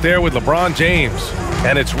is out there with LeBron James.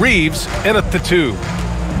 And it's Reeves in at the 2.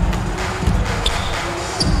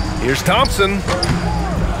 Here's Thompson.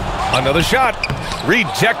 Another shot.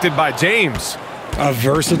 Rejected by James. A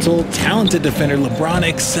versatile, talented defender, LeBron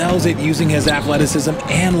excels at using his athleticism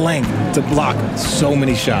and length to block so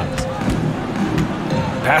many shots.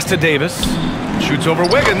 Pass to Davis. Shoots over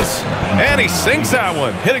Wiggins. And he sinks that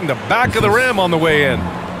one, hitting the back of the rim on the way in.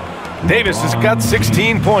 Davis has got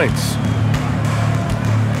 16 points.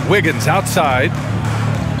 Wiggins outside.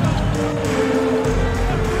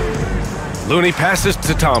 Looney passes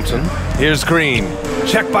to Thompson. Here's Green.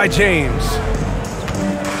 Check by James.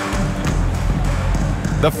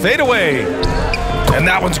 The fadeaway. And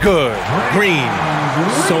that one's good. Green.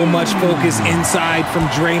 So much focus inside from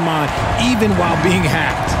Draymond, even while being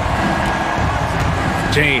hacked.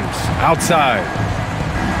 James outside.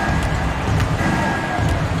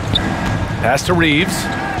 Pass to Reeves.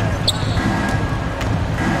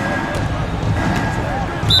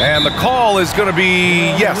 And the call is going to be,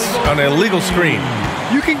 yes, an illegal screen.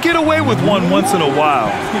 You can get away with one once in a while,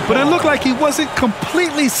 but it looked like he wasn't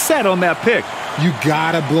completely set on that pick. You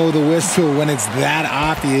gotta blow the whistle when it's that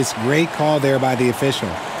obvious. Great call there by the official.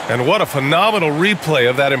 And what a phenomenal replay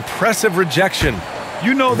of that impressive rejection.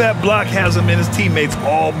 You know that block has him and his teammates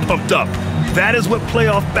all pumped up. That is what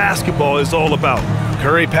playoff basketball is all about.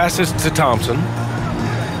 Curry passes to Thompson.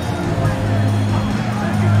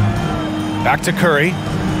 Back to Curry.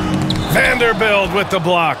 Vanderbilt with the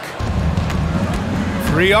block.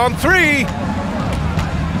 3-on-3.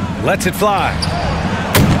 Lets it fly.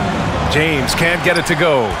 James can't get it to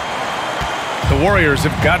go. The Warriors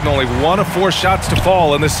have gotten only 1 of 4 shots to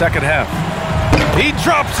fall in the second half. He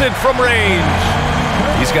drops it from range.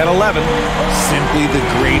 He's got 11. Simply the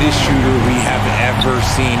greatest shooter we have ever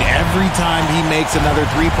seen. Every time he makes another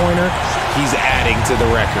three-pointer, he's adding to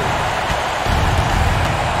the record.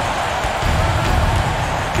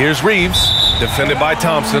 Here's Reeves, defended by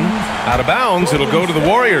Thompson. Out of bounds, it'll go to the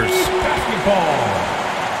Warriors.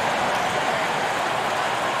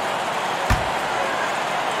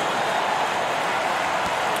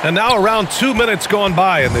 And now around 2 minutes gone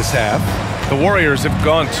by in this half. The Warriors have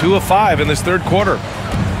gone 2 of 5 in this third quarter.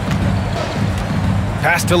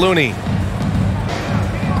 Pass to Looney.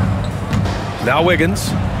 Now Wiggins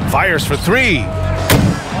fires for 3.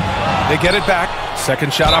 They get it back.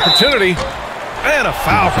 Second shot opportunity. And a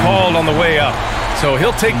foul called on the way up. So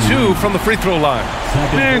he'll take 2 from the free throw line.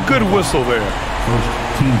 Man, good whistle there.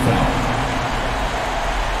 First team foul.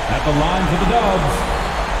 At the line for the Dubs,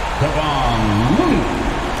 Kevon Looney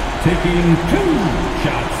taking 2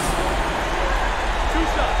 shots. 2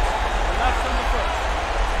 shots. That's on the first.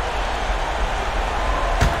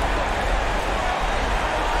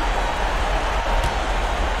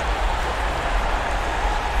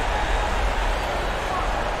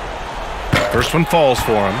 First one falls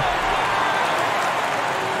for him.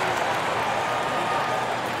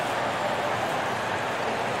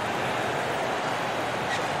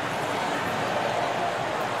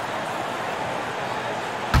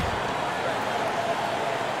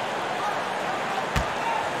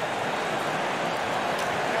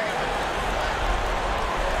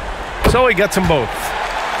 So he gets them both.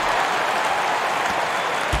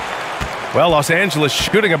 Well, Los Angeles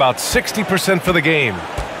shooting about 60% for the game.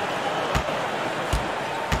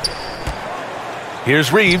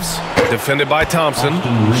 Here's Reeves, defended by Thompson.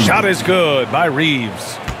 Shot is good by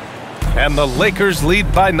Reeves. And the Lakers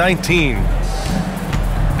lead by 19.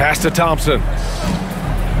 Pass to Thompson.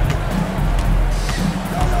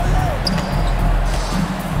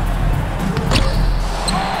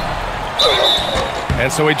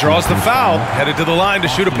 And so he draws the foul, headed to the line to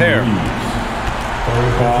shoot a pair.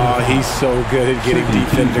 Oh, he's so good at getting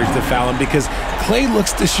defenders to foul him because Clay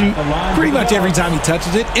looks to shoot pretty much every time he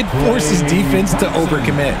touches it. It forces defense to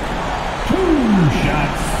overcommit. 2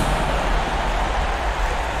 shots.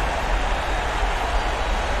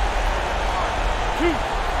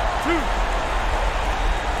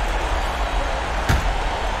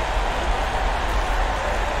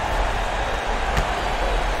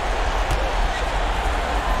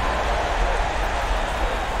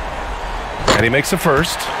 And he makes the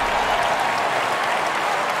first.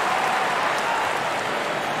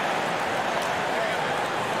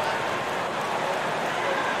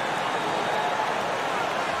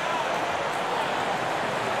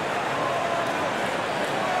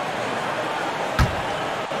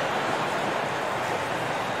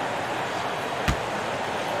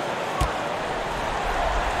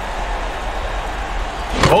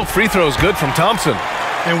 Both free throws good from Thompson.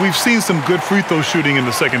 And we've seen some good free throw shooting in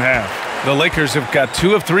the second half. The Lakers have got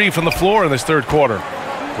 2 of 3 from the floor in this third quarter.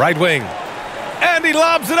 Right wing. And he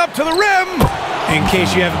lobs it up to the rim. In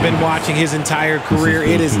case you haven't been watching his entire career,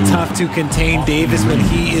 it is tough to contain Davis when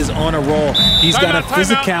he is on a roll. He's got a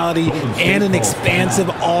physicality and an expansive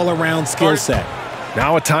all-around skill set.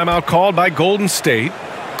 Now a timeout called by Golden State.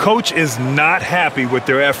 Coach is not happy with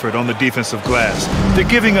their effort on the defensive glass. They're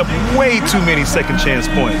giving up way too many second chance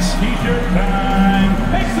points. T-shirt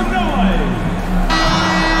time. Make some noise.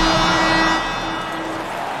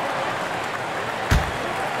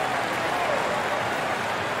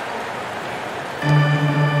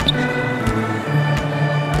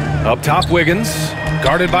 Up top, Wiggins,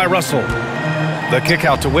 guarded by Russell. The kick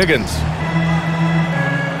out to Wiggins.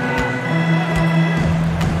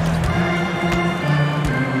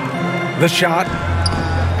 The shot,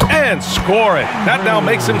 and score it. That now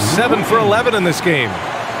makes him 7 for 11 in this game.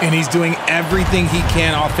 And he's doing everything he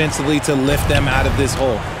can offensively to lift them out of this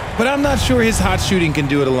hole. But I'm not sure his hot shooting can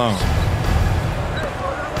do it alone.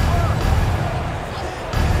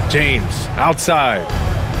 James, outside.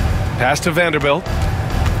 Pass to Vanderbilt.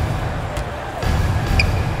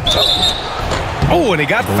 Oh, and he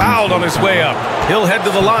got fouled on his way up. He'll head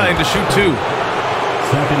to the line to shoot 2.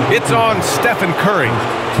 It's on Stephen Curry.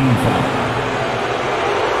 Team foul.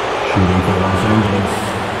 Shooting for Los Angeles,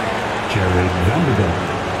 Jared Vanderbilt.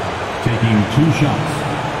 Taking 2 shots.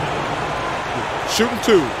 Shooting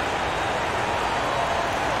 2.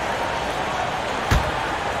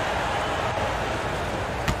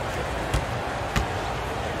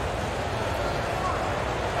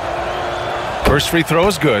 First free throw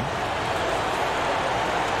is good.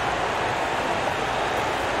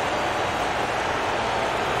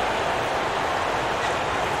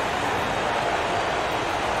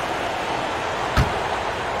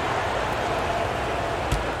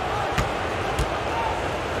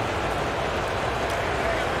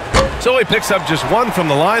 So he picks up just 1 from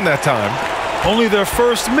the line that time. Only their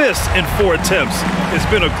first miss in 4 attempts. It's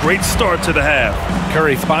been a great start to the half.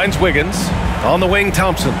 Curry finds Wiggins. On the wing,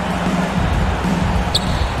 Thompson.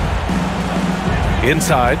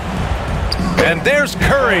 Inside. And there's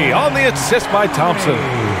Curry on the assist by Thompson.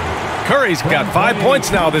 Curry's got 5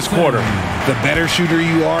 points now this quarter. The better shooter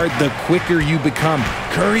you are, the quicker you become.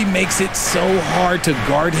 Curry makes it so hard to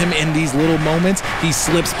guard him in these little moments. He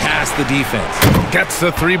slips past the defense. Gets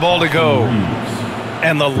the 3 ball to go.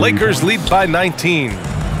 And the Lakers lead by 19.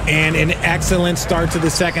 And an excellent start to the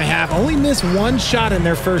second half. Only missed 1 shot in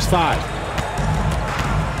their first 5.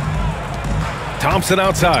 Thompson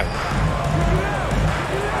outside.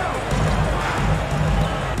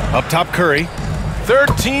 Up top, Curry.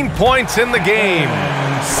 13 points in the game.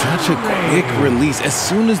 Such a quick release. As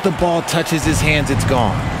soon as the ball touches his hands, it's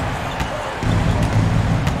gone.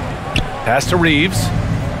 Pass to Reeves.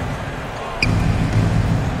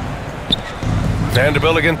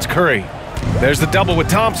 Vanderbilt against Curry. There's the double with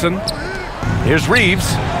Thompson. Here's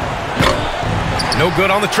Reeves. No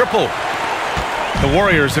good on the triple. The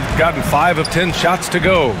Warriors have gotten 5 of 10 shots to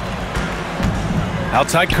go.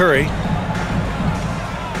 Outside Curry.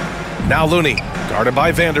 Now Looney, guarded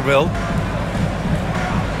by Vanderbilt.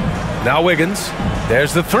 Now Wiggins.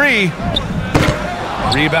 There's the 3.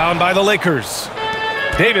 Rebound by the Lakers.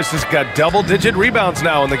 Davis has got double-digit rebounds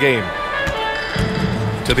now in the game.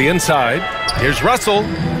 To the inside. Here's Russell.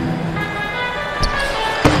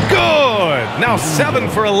 Good! Now 7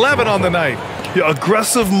 for 11 on the night. Yeah,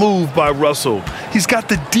 aggressive move by Russell. He's got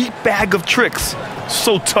the deep bag of tricks.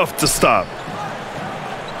 So tough to stop.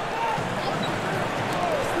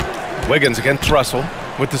 Wiggins against Russell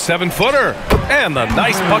with the 7-footer. And the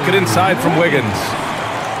nice bucket inside from Wiggins.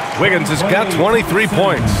 Wiggins has got 23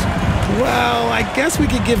 points. Well, I guess we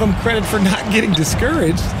could give him credit for not getting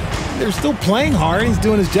discouraged. They're still playing hard. He's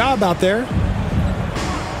doing his job out there.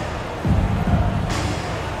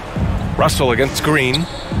 Russell against Green.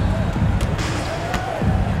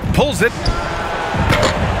 Pulls it.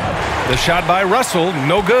 The shot by Russell,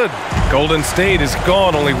 no good. Golden State is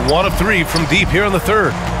gone, only 1 of 3 from deep here in the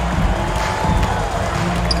third.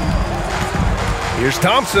 Here's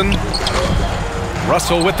Thompson.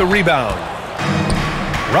 Russell with the rebound.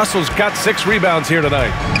 Russell's got 6 rebounds here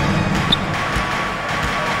tonight.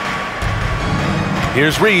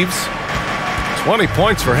 Here's Reeves. 20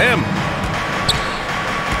 points for him.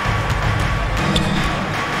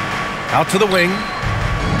 Out to the wing.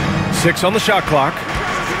 6 on the shot clock.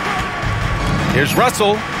 Here's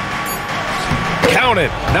Russell. Count it.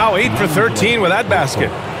 Now 8 for 13 with that basket.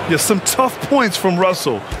 Yeah, some tough points from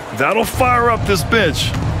Russell. That'll fire up this bench.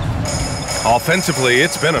 Offensively,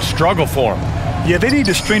 it's been a struggle for him. Yeah, they need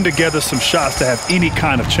to string together some shots to have any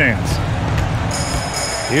kind of chance.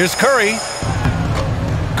 Here's Curry.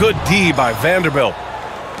 Good D by Vanderbilt.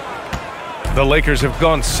 The Lakers have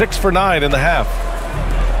gone 6 for 9 in the half.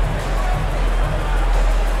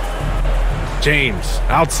 James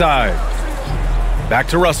outside. Back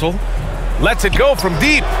to Russell. Lets it go from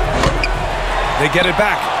deep. They get it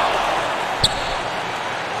back.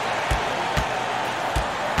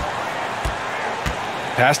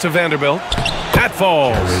 Pass to Vanderbilt. That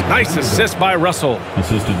falls. Nice assist by Russell.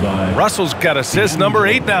 Assisted by Russell's got assist number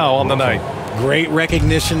 8 now on the night. Great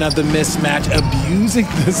recognition of the mismatch, abusing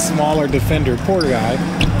the smaller defender. Poor guy.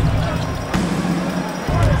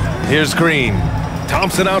 Here's Green.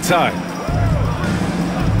 Thompson outside.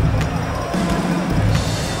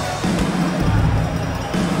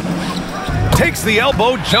 Takes the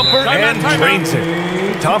elbow jumper and drains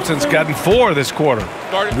it. Thompson's gotten 4 this quarter.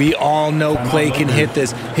 We all know Clay can hit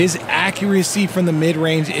this. His accuracy from the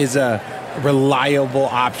mid-range is a reliable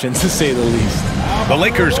option, to say the least. The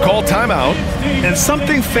Lakers call timeout. And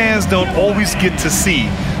something fans don't always get to see.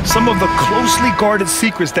 Some of the closely guarded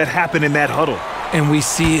secrets that happen in that huddle. And we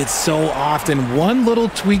see it so often. One little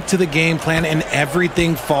tweak to the game plan and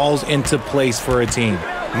everything falls into place for a team.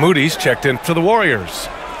 Moody's checked in for the Warriors.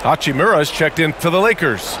 Hachimura's checked in for the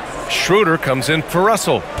Lakers. Schroeder comes in for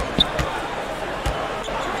Russell.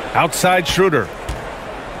 Outside Schroeder.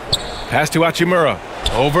 Pass to Hachimura.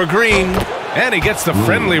 Over Green. And he gets the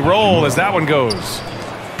friendly roll as that one goes.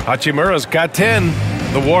 Hachimura's got 10.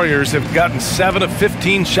 The Warriors have gotten 7 of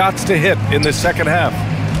 15 shots to hit in the second half.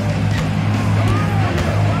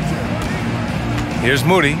 Here's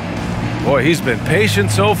Moody. Boy, he's been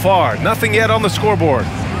patient so far. Nothing yet on the scoreboard.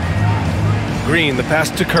 Green, the pass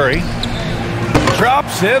to Curry.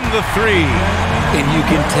 Drops in the 3. And you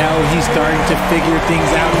can tell he's starting to figure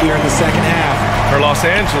things out here in the second half. For Los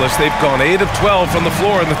Angeles, they've gone 8 of 12 from the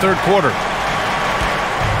floor in the third quarter.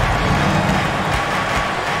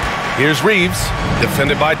 Here's Reeves,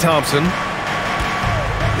 defended by Thompson.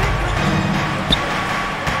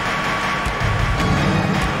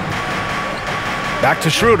 Back to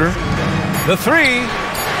Schroeder. The 3.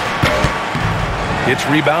 It's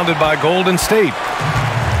rebounded by Golden State.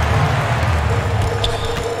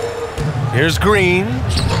 Here's Green.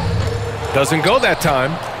 Doesn't go that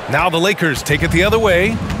time. Now the Lakers take it the other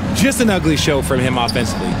way. Just an ugly show from him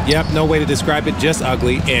offensively. Yep, no way to describe it, just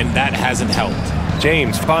ugly, and that hasn't helped.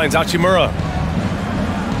 James finds Hachimura.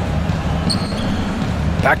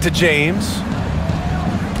 Back to James.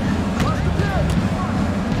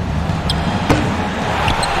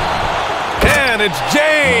 And it's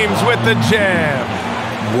James with the jam.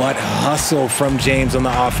 What hustle from James on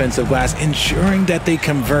the offensive glass, ensuring that they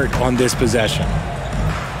convert on this possession.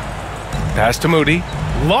 Pass to Moody.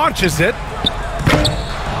 Launches it.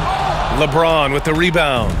 LeBron with the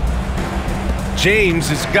rebound. James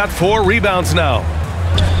has got 4 rebounds now.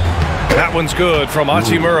 That one's good from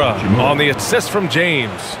Hachimura on the assist from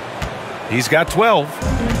James. He's got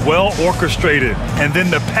 12. Well orchestrated, and then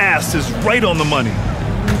the pass is right on the money.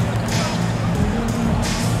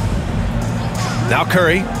 Now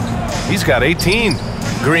Curry, he's got 18.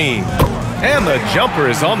 Green, and the jumper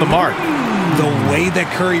is on the mark. The way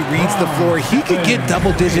that Curry reads the floor, he could get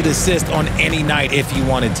double-digit assists on any night if he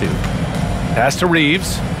wanted to. Pass to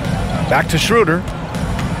Reeves, back to Schroeder.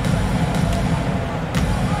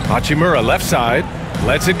 Hachimura left side,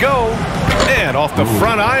 Lets it go. And off the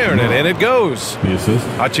front iron, and in it goes.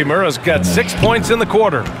 Hachimura's got 6 points in the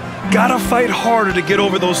quarter. Gotta fight harder to get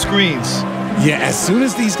over those screens. Yeah, as soon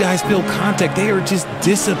as these guys feel contact, they are just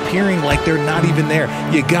disappearing like they're not even there.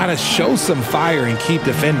 You gotta show some fire and keep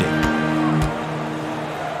defending.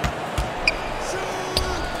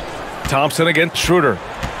 Thompson against Schroeder.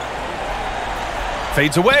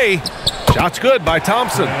 Fades away. Shot's good by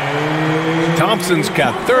Thompson. Thompson's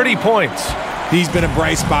got 30 points. He's been a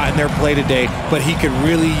bright spot in their play today, but he could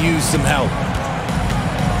really use some help.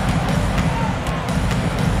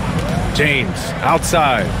 James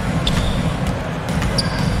outside.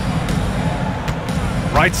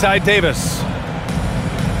 Right side Davis.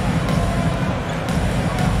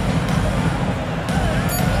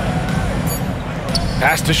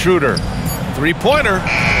 Pass to Schroeder. Three-pointer.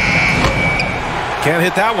 Can't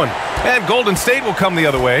hit that one. And Golden State will come the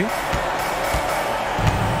other way.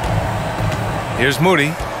 Here's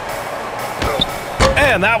Moody.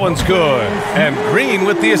 And that one's good. And Green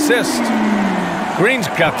with the assist. Green's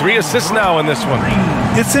got 3 assists now in this one.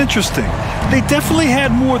 It's interesting. They definitely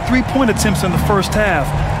had more three-point attempts in the first half.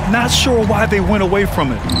 Not sure why they went away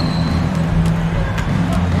from it.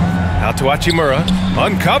 Out to Hachimura.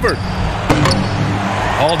 Uncovered.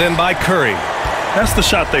 Hauled in by Curry. That's the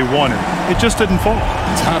shot they wanted. It just didn't fall.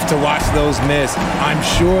 Tough to watch those miss. I'm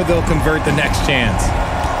sure they'll convert the next chance.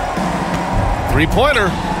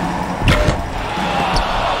 Three-pointer.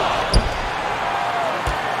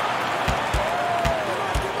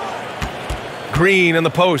 Green in the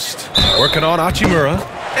post. Working on Hachimura.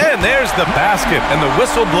 And there's the basket. And the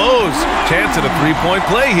whistle blows. Chance at a three-point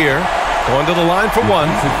play here. Going to the line for one.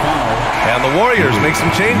 And the Warriors make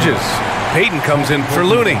some changes. Payton comes in for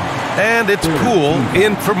Looney. And it's Poole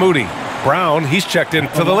in for Moody. Brown, he's checked in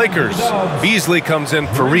for the Lakers. Beasley comes in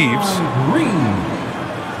for Reeves. Green.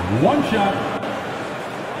 One shot.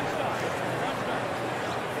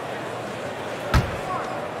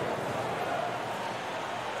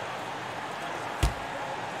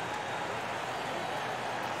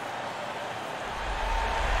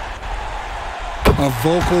 A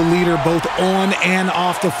vocal leader both on and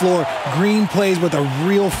off the floor. Green plays with a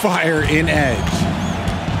real fire in edge.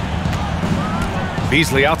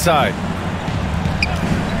 Beasley outside.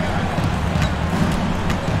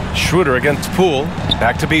 Schroeder against Poole.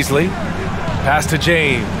 Back to Beasley. Pass to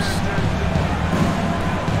James.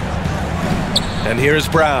 And here's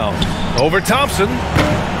Brown. Over Thompson.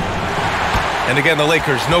 And again, the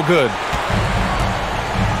Lakers, no good.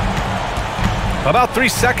 About 3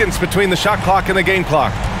 seconds between the shot clock and the game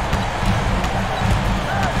clock.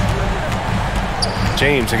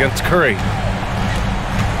 James against Curry.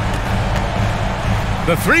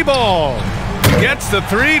 The three ball. Gets the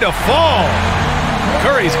three to fall.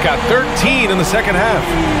 Curry's got 13 in the second half.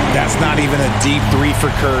 That's not even a deep three for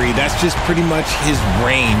Curry. That's just pretty much his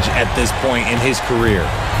range at this point in his career.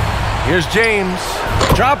 Here's James.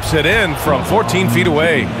 Drops it in from 14 feet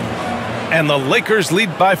away. And the Lakers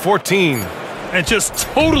lead by 14. And just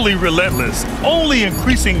totally relentless, only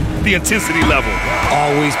increasing the intensity level.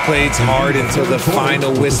 Always plays hard until the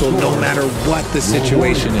final whistle, no matter what the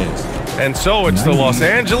situation is. And so it's the Los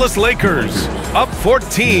Angeles Lakers, up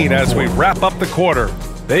 14 as we wrap up the quarter.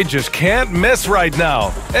 They just can't miss right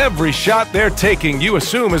now. Every shot they're taking, you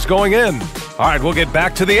assume, is going in. All right, we'll get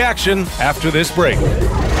back to the action after this break.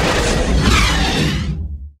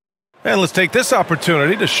 And let's take this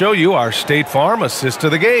opportunity to show you our State Farm assist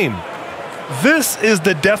of the game. This is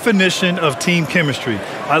the definition of team chemistry.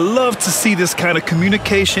 I love to see this kind of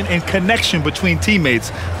communication and connection between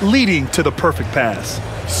teammates leading to the perfect pass.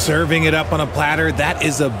 Serving it up on a platter, that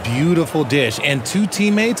is a beautiful dish. And two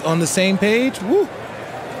teammates on the same page, woo.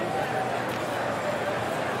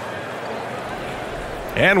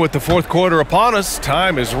 And with the fourth quarter upon us,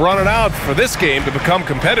 time is running out for this game to become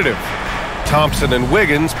competitive. Thompson and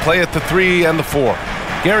Wiggins play at the 3 and the 4.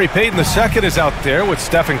 Gary Payton II is out there with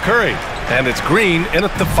Stephen Curry. And it's Green in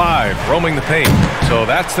at the 5, roaming the paint. So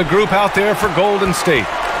that's the group out there for Golden State.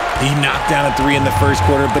 He knocked down a 3 in the first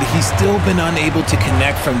quarter, but he's still been unable to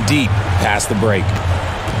connect from deep past the break.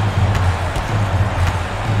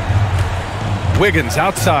 Wiggins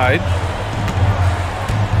outside.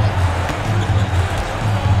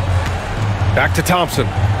 Back to Thompson.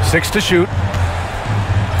 6 to shoot.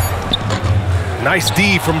 Nice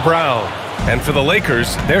D from Brown. And for the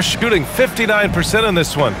Lakers, they're shooting 59% in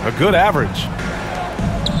this one, a good average.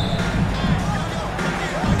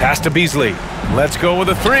 Pass to Beasley. Let's go with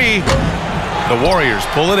a 3. The Warriors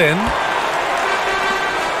pull it in.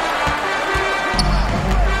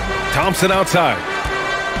 Thompson outside.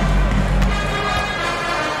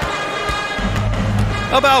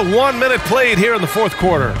 About 1 minute played here in the fourth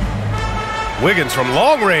quarter. Wiggins from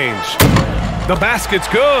long range. The basket's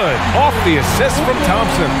good. Off the assist from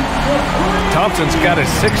Thompson. Thompson's got his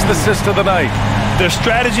 6th assist of the night. Their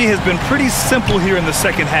strategy has been pretty simple here in the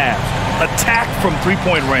second half. Attack from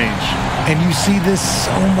three-point range. And you see this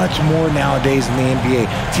so much more nowadays in the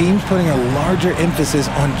NBA. Teams putting a larger emphasis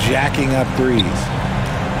on jacking up threes.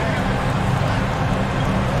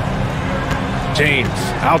 James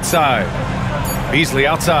outside. Beasley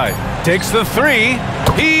outside. Takes the three.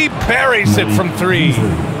 He buries it from 3.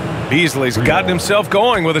 Beasley's gotten himself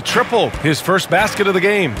going with a triple. His first basket of the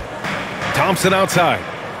game. Thompson outside.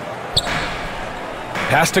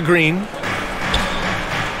 Pass to Green.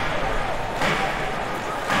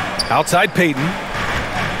 Outside Payton.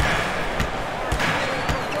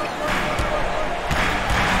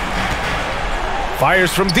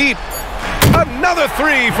 Fires from deep. Another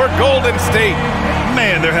 3 for Golden State.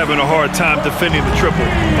 Man, they're having a hard time defending the triple.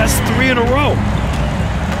 That's 3 in a row.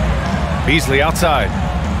 Beasley outside.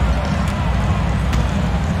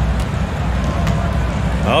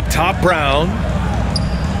 Up top, Brown.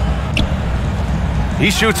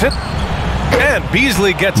 He shoots it. And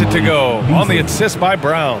Beasley gets it to go on the assist by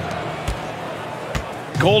Brown.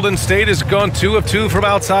 Golden State has gone 2 of 2 from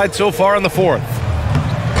outside so far in the fourth.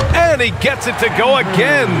 And he gets it to go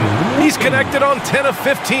again. He's connected on 10 of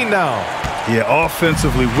 15 now. Yeah,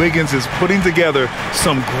 offensively, Wiggins is putting together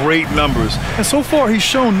some great numbers. And so far, he's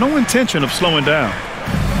shown no intention of slowing down.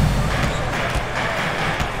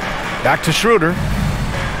 Back to Schroeder.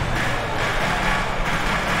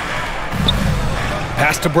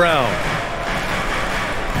 Pass to Brown.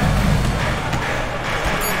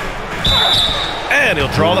 And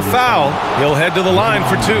he'll draw the foul. He'll head to the line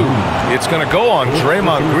for 2. It's going to go on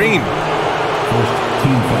Draymond Green.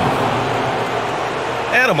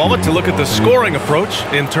 And a moment to look at the scoring approach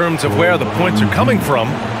in terms of where the points are coming from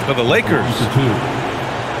for the Lakers.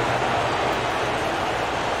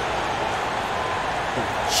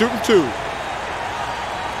 Shooting 2.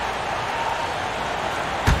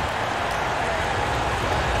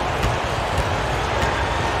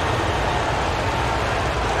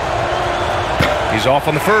 He's off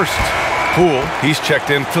on the first. Poole, he's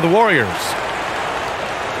checked in for the Warriors.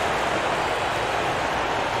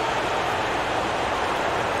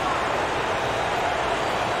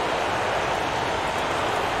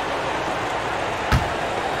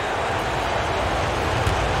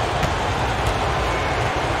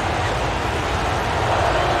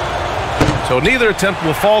 So neither attempt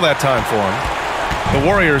will fall that time for him. The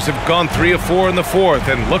Warriors have gone 3 of 4 in the fourth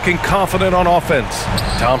and looking confident on offense.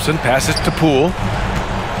 Thompson passes to Poole.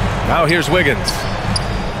 Now here's Wiggins.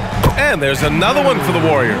 And there's another one for the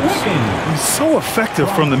Warriors. He's so effective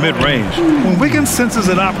from the mid-range. When Wiggins senses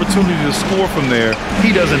an opportunity to score from there,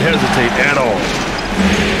 he doesn't hesitate at all.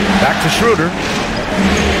 Back to Schroeder.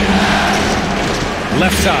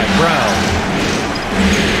 Left side, Brown.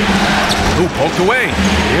 Who poked away.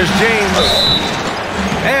 Here's James.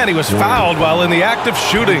 And he was fouled while in the act of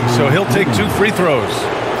shooting, so he'll take 2 free throws.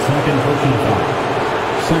 Second personal foul.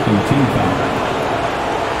 Second team foul.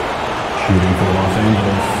 Shooting for Los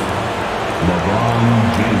Angeles, LeBron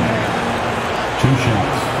James. 2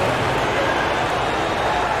 shots.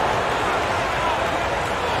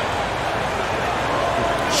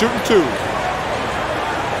 Shooting 2.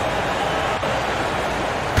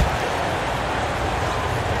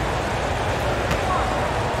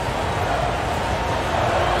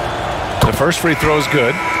 The first free throw is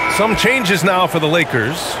good. Some changes now for the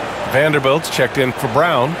Lakers. Vanderbilt's checked in for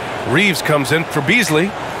Brown. Reeves comes in for Beasley.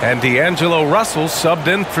 And D'Angelo Russell subbed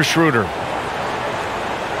in for Schroeder.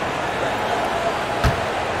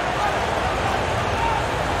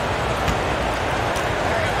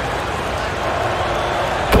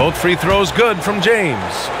 Both free throws good from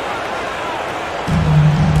James.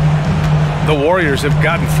 The Warriors have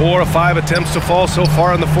gotten 4 of 5 attempts to fall so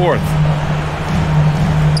far in the fourth.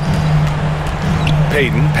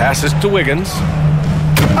 Payton passes to Wiggins.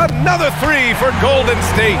 Another 3 for Golden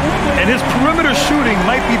State. And his perimeter shooting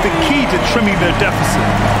might be the key to trimming their deficit.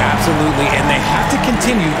 Absolutely, and they have to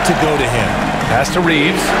continue to go to him. Pass to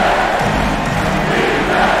Reeves.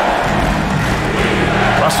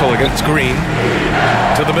 Russell against Green.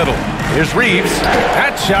 To the middle. Here's Reeves.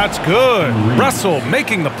 That shot's good. Russell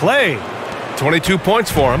making the play. 22 points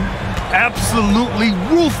for him. Absolutely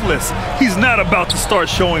ruthless. He's not about to start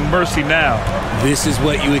showing mercy now. This is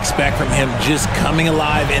what you expect from him, just coming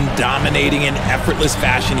alive and dominating in effortless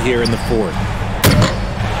fashion here in the fourth.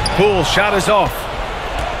 Poole shot is off.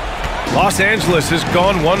 Los Angeles has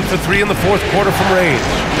gone 1 for 3 in the fourth quarter from range.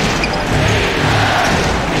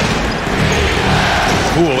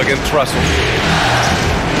 Poole against Russell.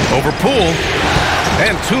 Over Poole.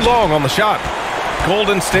 And too long on the shot.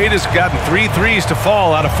 Golden State has gotten 3 threes to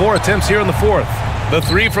fall out of 4 attempts here in the fourth. The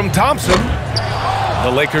 3 from Thompson.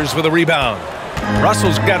 The Lakers with a rebound.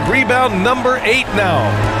 Russell's got rebound number 8 now.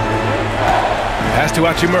 Pass to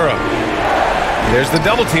Hachimura. There's the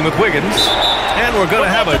double team with Wiggins. And we're going to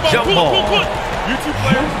have a jump ball.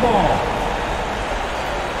 Jump ball.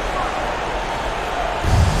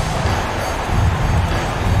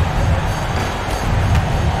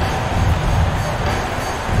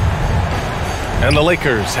 And the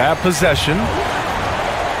Lakers have possession.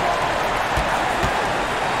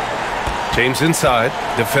 James inside,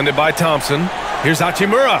 defended by Thompson. Here's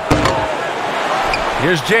Hachimura.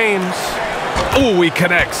 Here's James. Ooh, he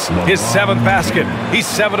connects. His 7th basket. He's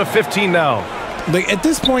 7 of 15 now. Like, at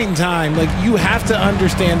this point in time, like, you have to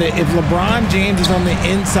understand that if LeBron James is on the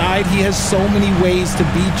inside, he has so many ways to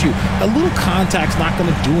beat you. A little contact's not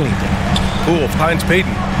going to do anything. Poole finds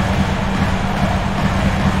Payton.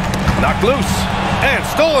 Knocked loose. And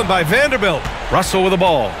stolen by Vanderbilt. Russell with the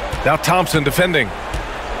ball. Now Thompson defending.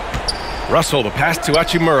 Russell, the pass to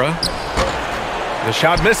Hachimura. The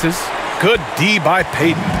shot misses. Good D by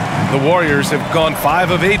Payton. The Warriors have gone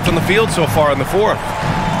 5 of 8 from the field so far in the fourth.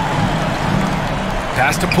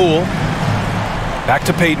 Pass to Poole. Back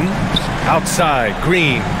to Payton. Outside,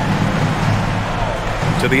 Green.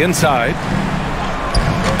 To the inside.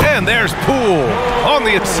 And there's Poole on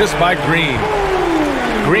the assist by Green.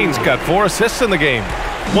 Green's got 4 assists in the game.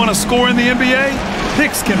 Want to score in the NBA?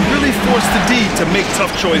 Hicks can really force the D to make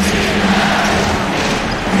tough choices.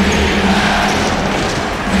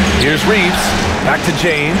 Here's Reeves. Back to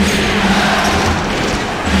James.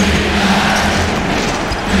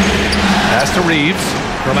 Pass to Reeves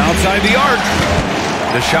from outside the arc.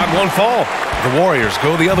 The shot won't fall. The Warriors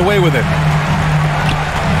go the other way with it.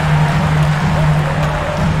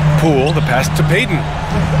 Poole, the pass to Payton.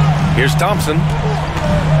 Here's Thompson.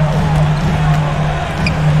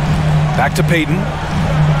 Back to Payton.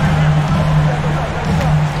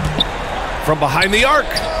 From behind the arc.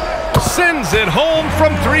 Sends it home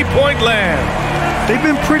from three-point land. They've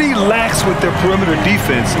been pretty lax with their perimeter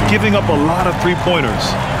defense, giving up a lot of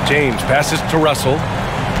three-pointers. James passes to Russell.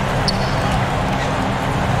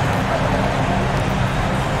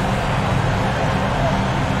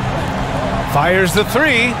 Fires the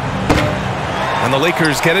 3. And the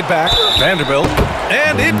Lakers get it back. Vanderbilt.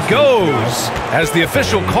 And it goes. As the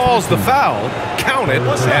official calls the foul, count it,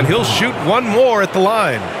 and he'll shoot 1 more at the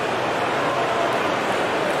line.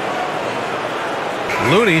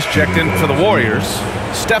 Looney's checked in for the Warriors.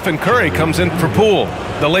 Stephen Curry comes in for Poole.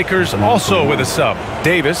 The Lakers also with a sub.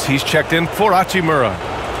 Davis, he's checked in for Hachimura.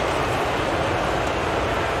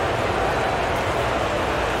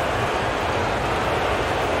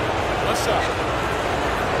 What's up?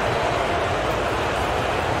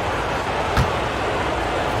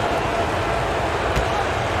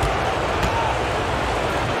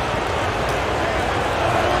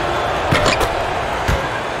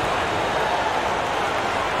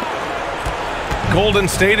 Golden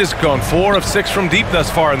State has gone 4 of 6 from deep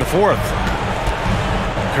thus far in the fourth.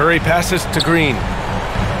 Curry passes to Green.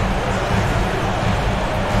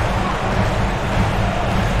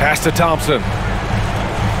 Pass to Thompson.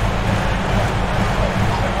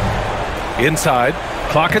 Inside.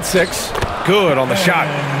 Clock at 6. Good on the shot.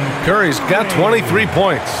 Curry's got 23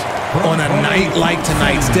 points. On a night like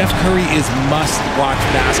tonight, Steph Curry is must-watch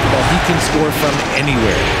basketball. He can score from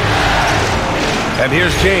anywhere. And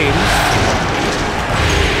here's James.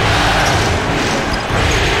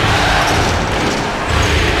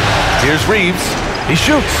 Here's Reeves. He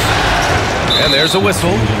shoots. And there's a whistle.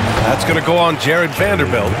 That's going to go on Jared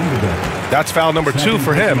Vanderbilt. That's foul number 2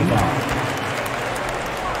 for him.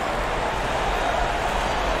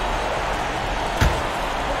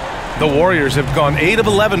 The Warriors have gone 8 of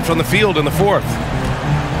 11 from the field in the fourth.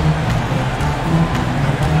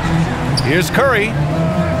 Here's Curry.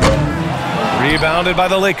 Rebounded by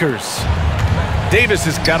the Lakers. Davis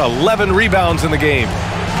has got 11 rebounds in the game.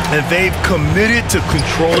 And they've committed to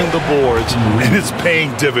controlling the boards, and it's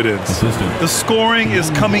paying dividends. The scoring is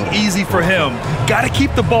coming easy for him. Got to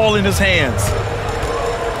keep the ball in his hands.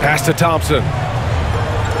 Pass to Thompson.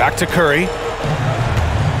 Back to Curry.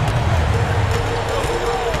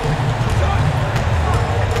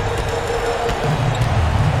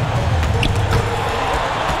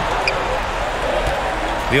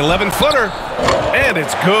 The 11-footer. And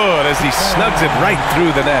it's good as he snugs it right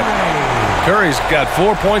through the net. Curry's got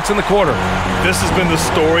 4 points in the quarter. This has been the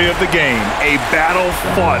story of the game, a battle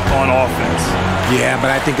fought on offense. Yeah, but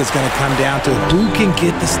I think it's going to come down to who can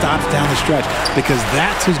get the stops down the stretch, because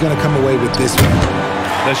that's who's going to come away with this one.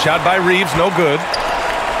 The shot by Reeves, no good.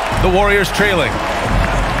 The Warriors trailing.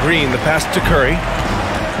 Green, the pass to Curry.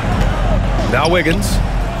 Now Wiggins.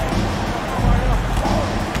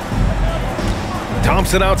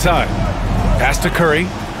 Thompson outside. Pass to Curry.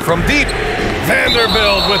 From deep.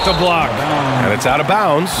 Vanderbilt with the block. And it's out of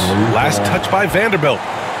bounds. Last touch by Vanderbilt.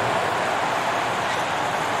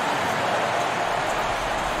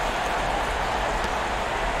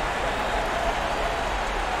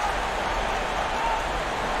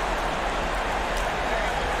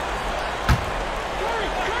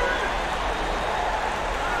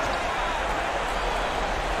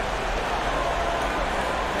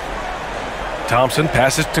 Thompson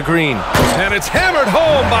passes to Green. And it's hammered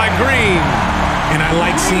home by Green. And I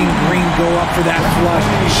like seeing Green go up for that flush,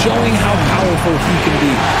 showing how powerful he can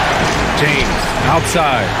be. James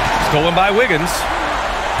outside. Stolen by Wiggins.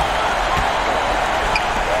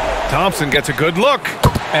 Thompson gets a good look.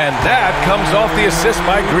 And that comes off the assist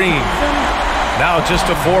by Green. Now just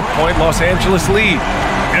a 4-point Los Angeles lead.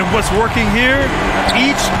 And what's working here,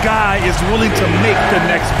 each guy is willing to make the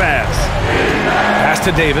next pass. Pass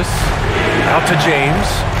to Davis. Out to James.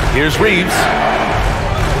 Here's Reeves.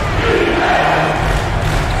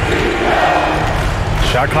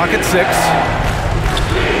 Shot clock at 6.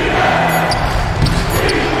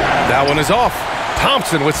 That one is off.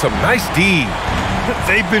 Thompson with some nice D.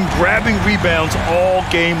 They've been grabbing rebounds all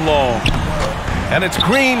game long. And it's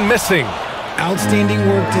Green missing. Outstanding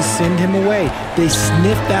work to send him away. They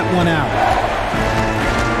sniffed that one out.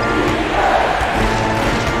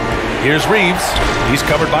 Here's Reeves. He's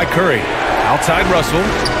covered by Curry. Outside Russell.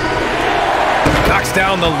 Knocks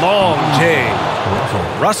down the long J.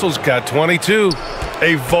 Russell's got 22.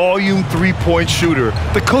 A volume three-point shooter.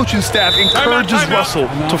 The coaching staff encourages Russell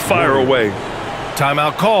to fire away.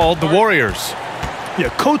 Timeout called, the Warriors. Yeah,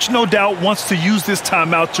 coach no doubt wants to use this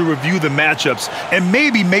timeout to review the matchups and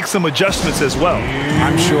maybe make some adjustments as well.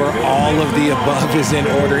 I'm sure all of the above is in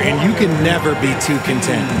order, and you can never be too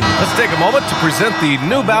content. Let's take a moment to present the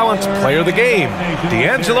New Balance Player of the Game,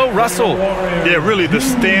 D'Angelo Russell. Yeah, really the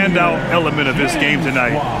standout element of this game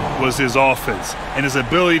tonight was his offense and his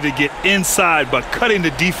ability to get inside but cutting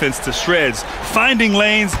the defense to shreds, finding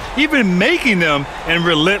lanes, even making them, and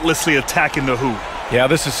relentlessly attacking the hoop. Yeah,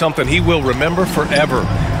 this is something he will remember forever.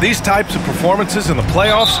 These types of performances in the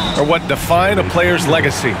playoffs are what define a player's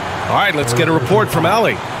legacy. All right, let's get a report from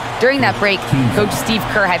Allie. During that break, Coach Steve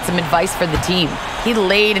Kerr had some advice for the team. He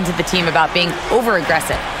laid into the team about being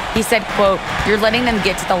over-aggressive. He said, quote, "You're letting them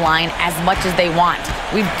get to the line as much as they want.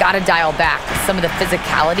 We've got to dial back some of the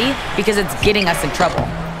physicality because it's getting us in trouble.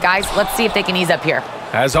 Guys, let's see if they can ease up here."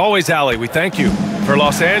 As always, Allie, we thank you. For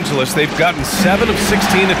Los Angeles, they've gotten 7 of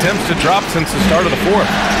 16 attempts to drop since the start of the fourth.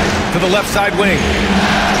 To the left side wing.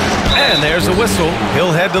 And there's a whistle.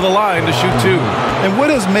 He'll head to the line to shoot 2. And what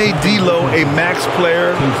has made D'Lo a max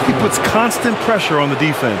player? He puts constant pressure on the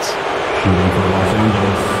defense. Shooting for Los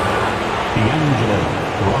Angeles, D'Angelo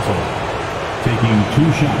Russell, taking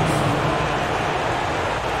 2 shots.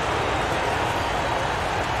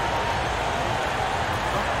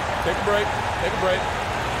 Take a break. Take a break.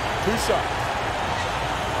 2 shots.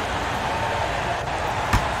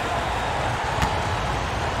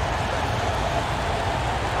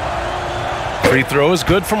 Free throw is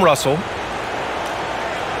good from Russell.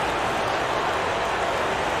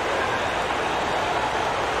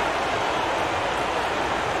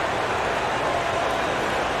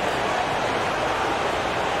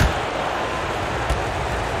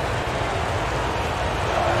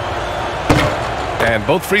 And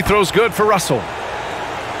both free throws good for Russell.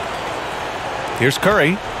 Here's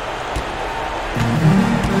Curry.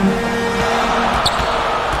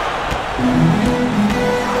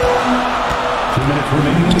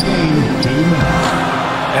 Remaining in the game, 2 minutes.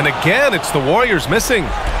 And again, it's the Warriors missing.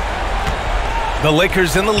 The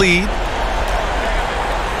Lakers in the lead.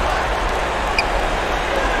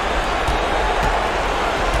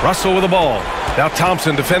 Russell with the ball. Now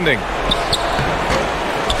Thompson defending.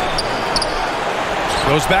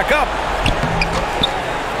 Goes back up.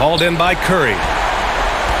 Hauled in by Curry.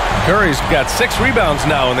 Curry's got 6 rebounds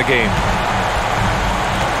now in the game.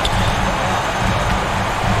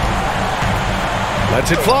 Lets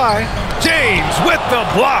it fly. James with the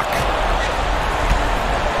block.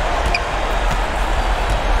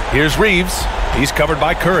 Here's Reeves. He's covered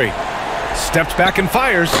by Curry. Steps back and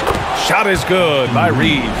fires. Shot is good by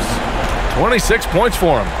Reeves. 26 points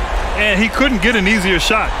for him. And he couldn't get an easier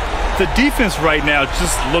shot. the defense right now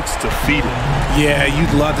just looks defeated. Yeah,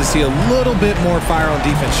 you'd love to see a little bit more fire on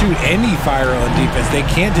defense. Shoot, any fire on defense. They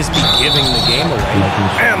can't just be giving the game away.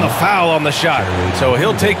 And the foul on the shot. So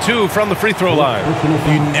he'll take 2 from the free throw line.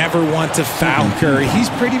 You never want to foul Curry. He's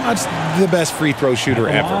pretty much the best free throw shooter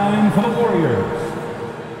ever. Line for the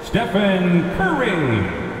Warriors, Stephen Curry.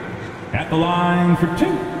 At the line for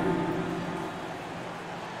 2.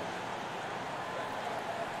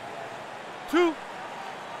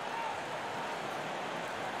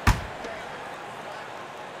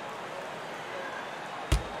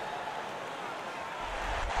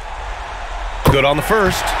 Good on the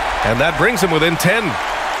first, and that brings him within 10.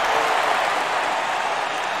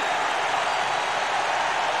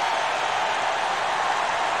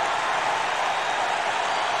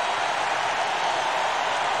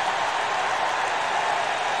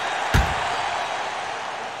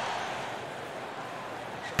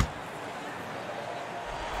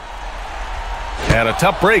 And a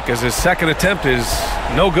tough break as his second attempt is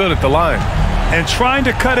no good at the line. And trying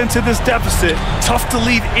to cut into this deficit, tough to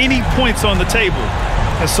leave any points on the table.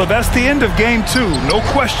 And so that's the end of game 2. No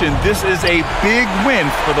question, this is a big win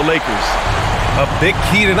for the Lakers. A big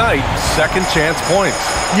key tonight, second chance points.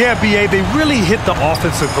 Yeah, B.A., they really hit the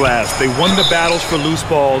offensive glass. They won the battles for loose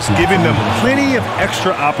balls, giving them plenty of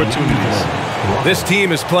extra opportunities. This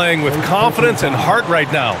team is playing with confidence and heart right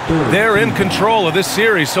now. They're in control of this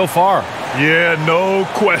series so far. Yeah, no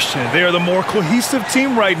question. They're the more cohesive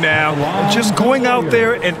team right now, just going out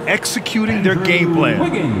there and executing their game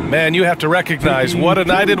plan. Man, you have to recognize what a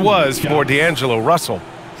night it was for D'Angelo Russell.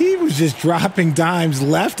 He was just dropping dimes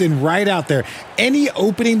left and right out there. Any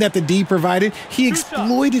opening that the D provided, he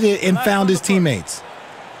exploited it and found his teammates.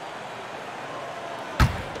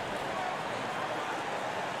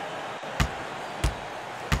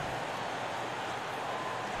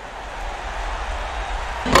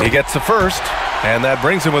 He gets the first, and that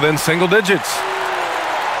brings him within single digits.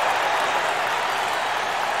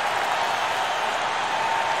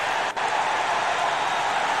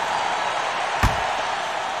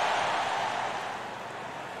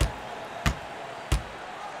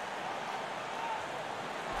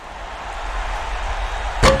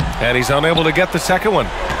 And he's unable to get the second one.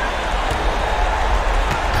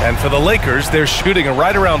 And for the Lakers, they're shooting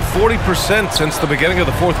right around 40% since the beginning of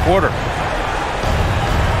the fourth quarter.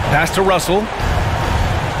 Pass to Russell.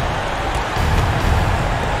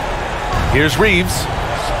 Here's Reeves.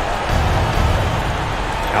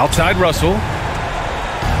 Outside Russell.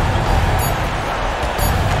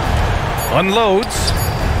 Unloads.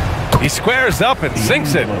 He squares up and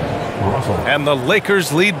sinks it. And the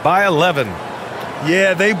Lakers lead by 11.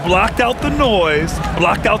 Yeah, they blocked out the noise,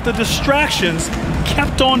 blocked out the distractions,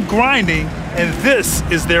 kept on grinding, and this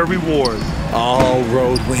is their reward. All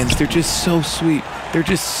road wins. They're just so sweet. They're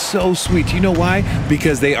just so sweet. You know why?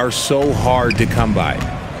 Because they are so hard to come by.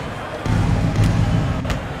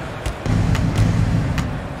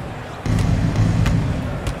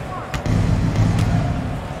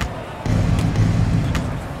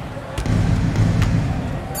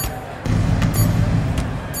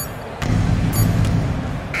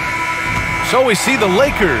 So we see the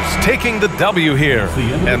Lakers taking the W here.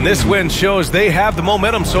 And this win shows they have the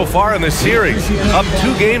momentum so far in this series. Up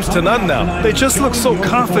 2 games to none now. They just look so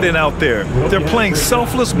confident out there. They're playing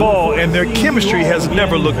selfless ball, and their chemistry has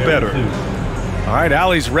never looked better. All right,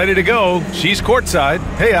 Allie's ready to go. She's courtside.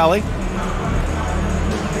 Hey, Allie.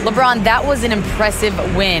 LeBron, that was an impressive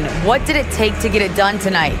win. What did it take to get it done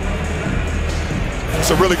tonight?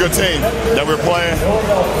 It's a really good team that we're playing.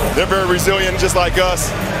 They're very resilient, just like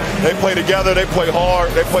us. They play together, they play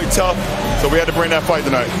hard, they play tough, so we had to bring that fight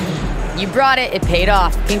tonight. You brought it. It paid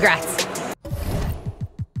off. Congrats.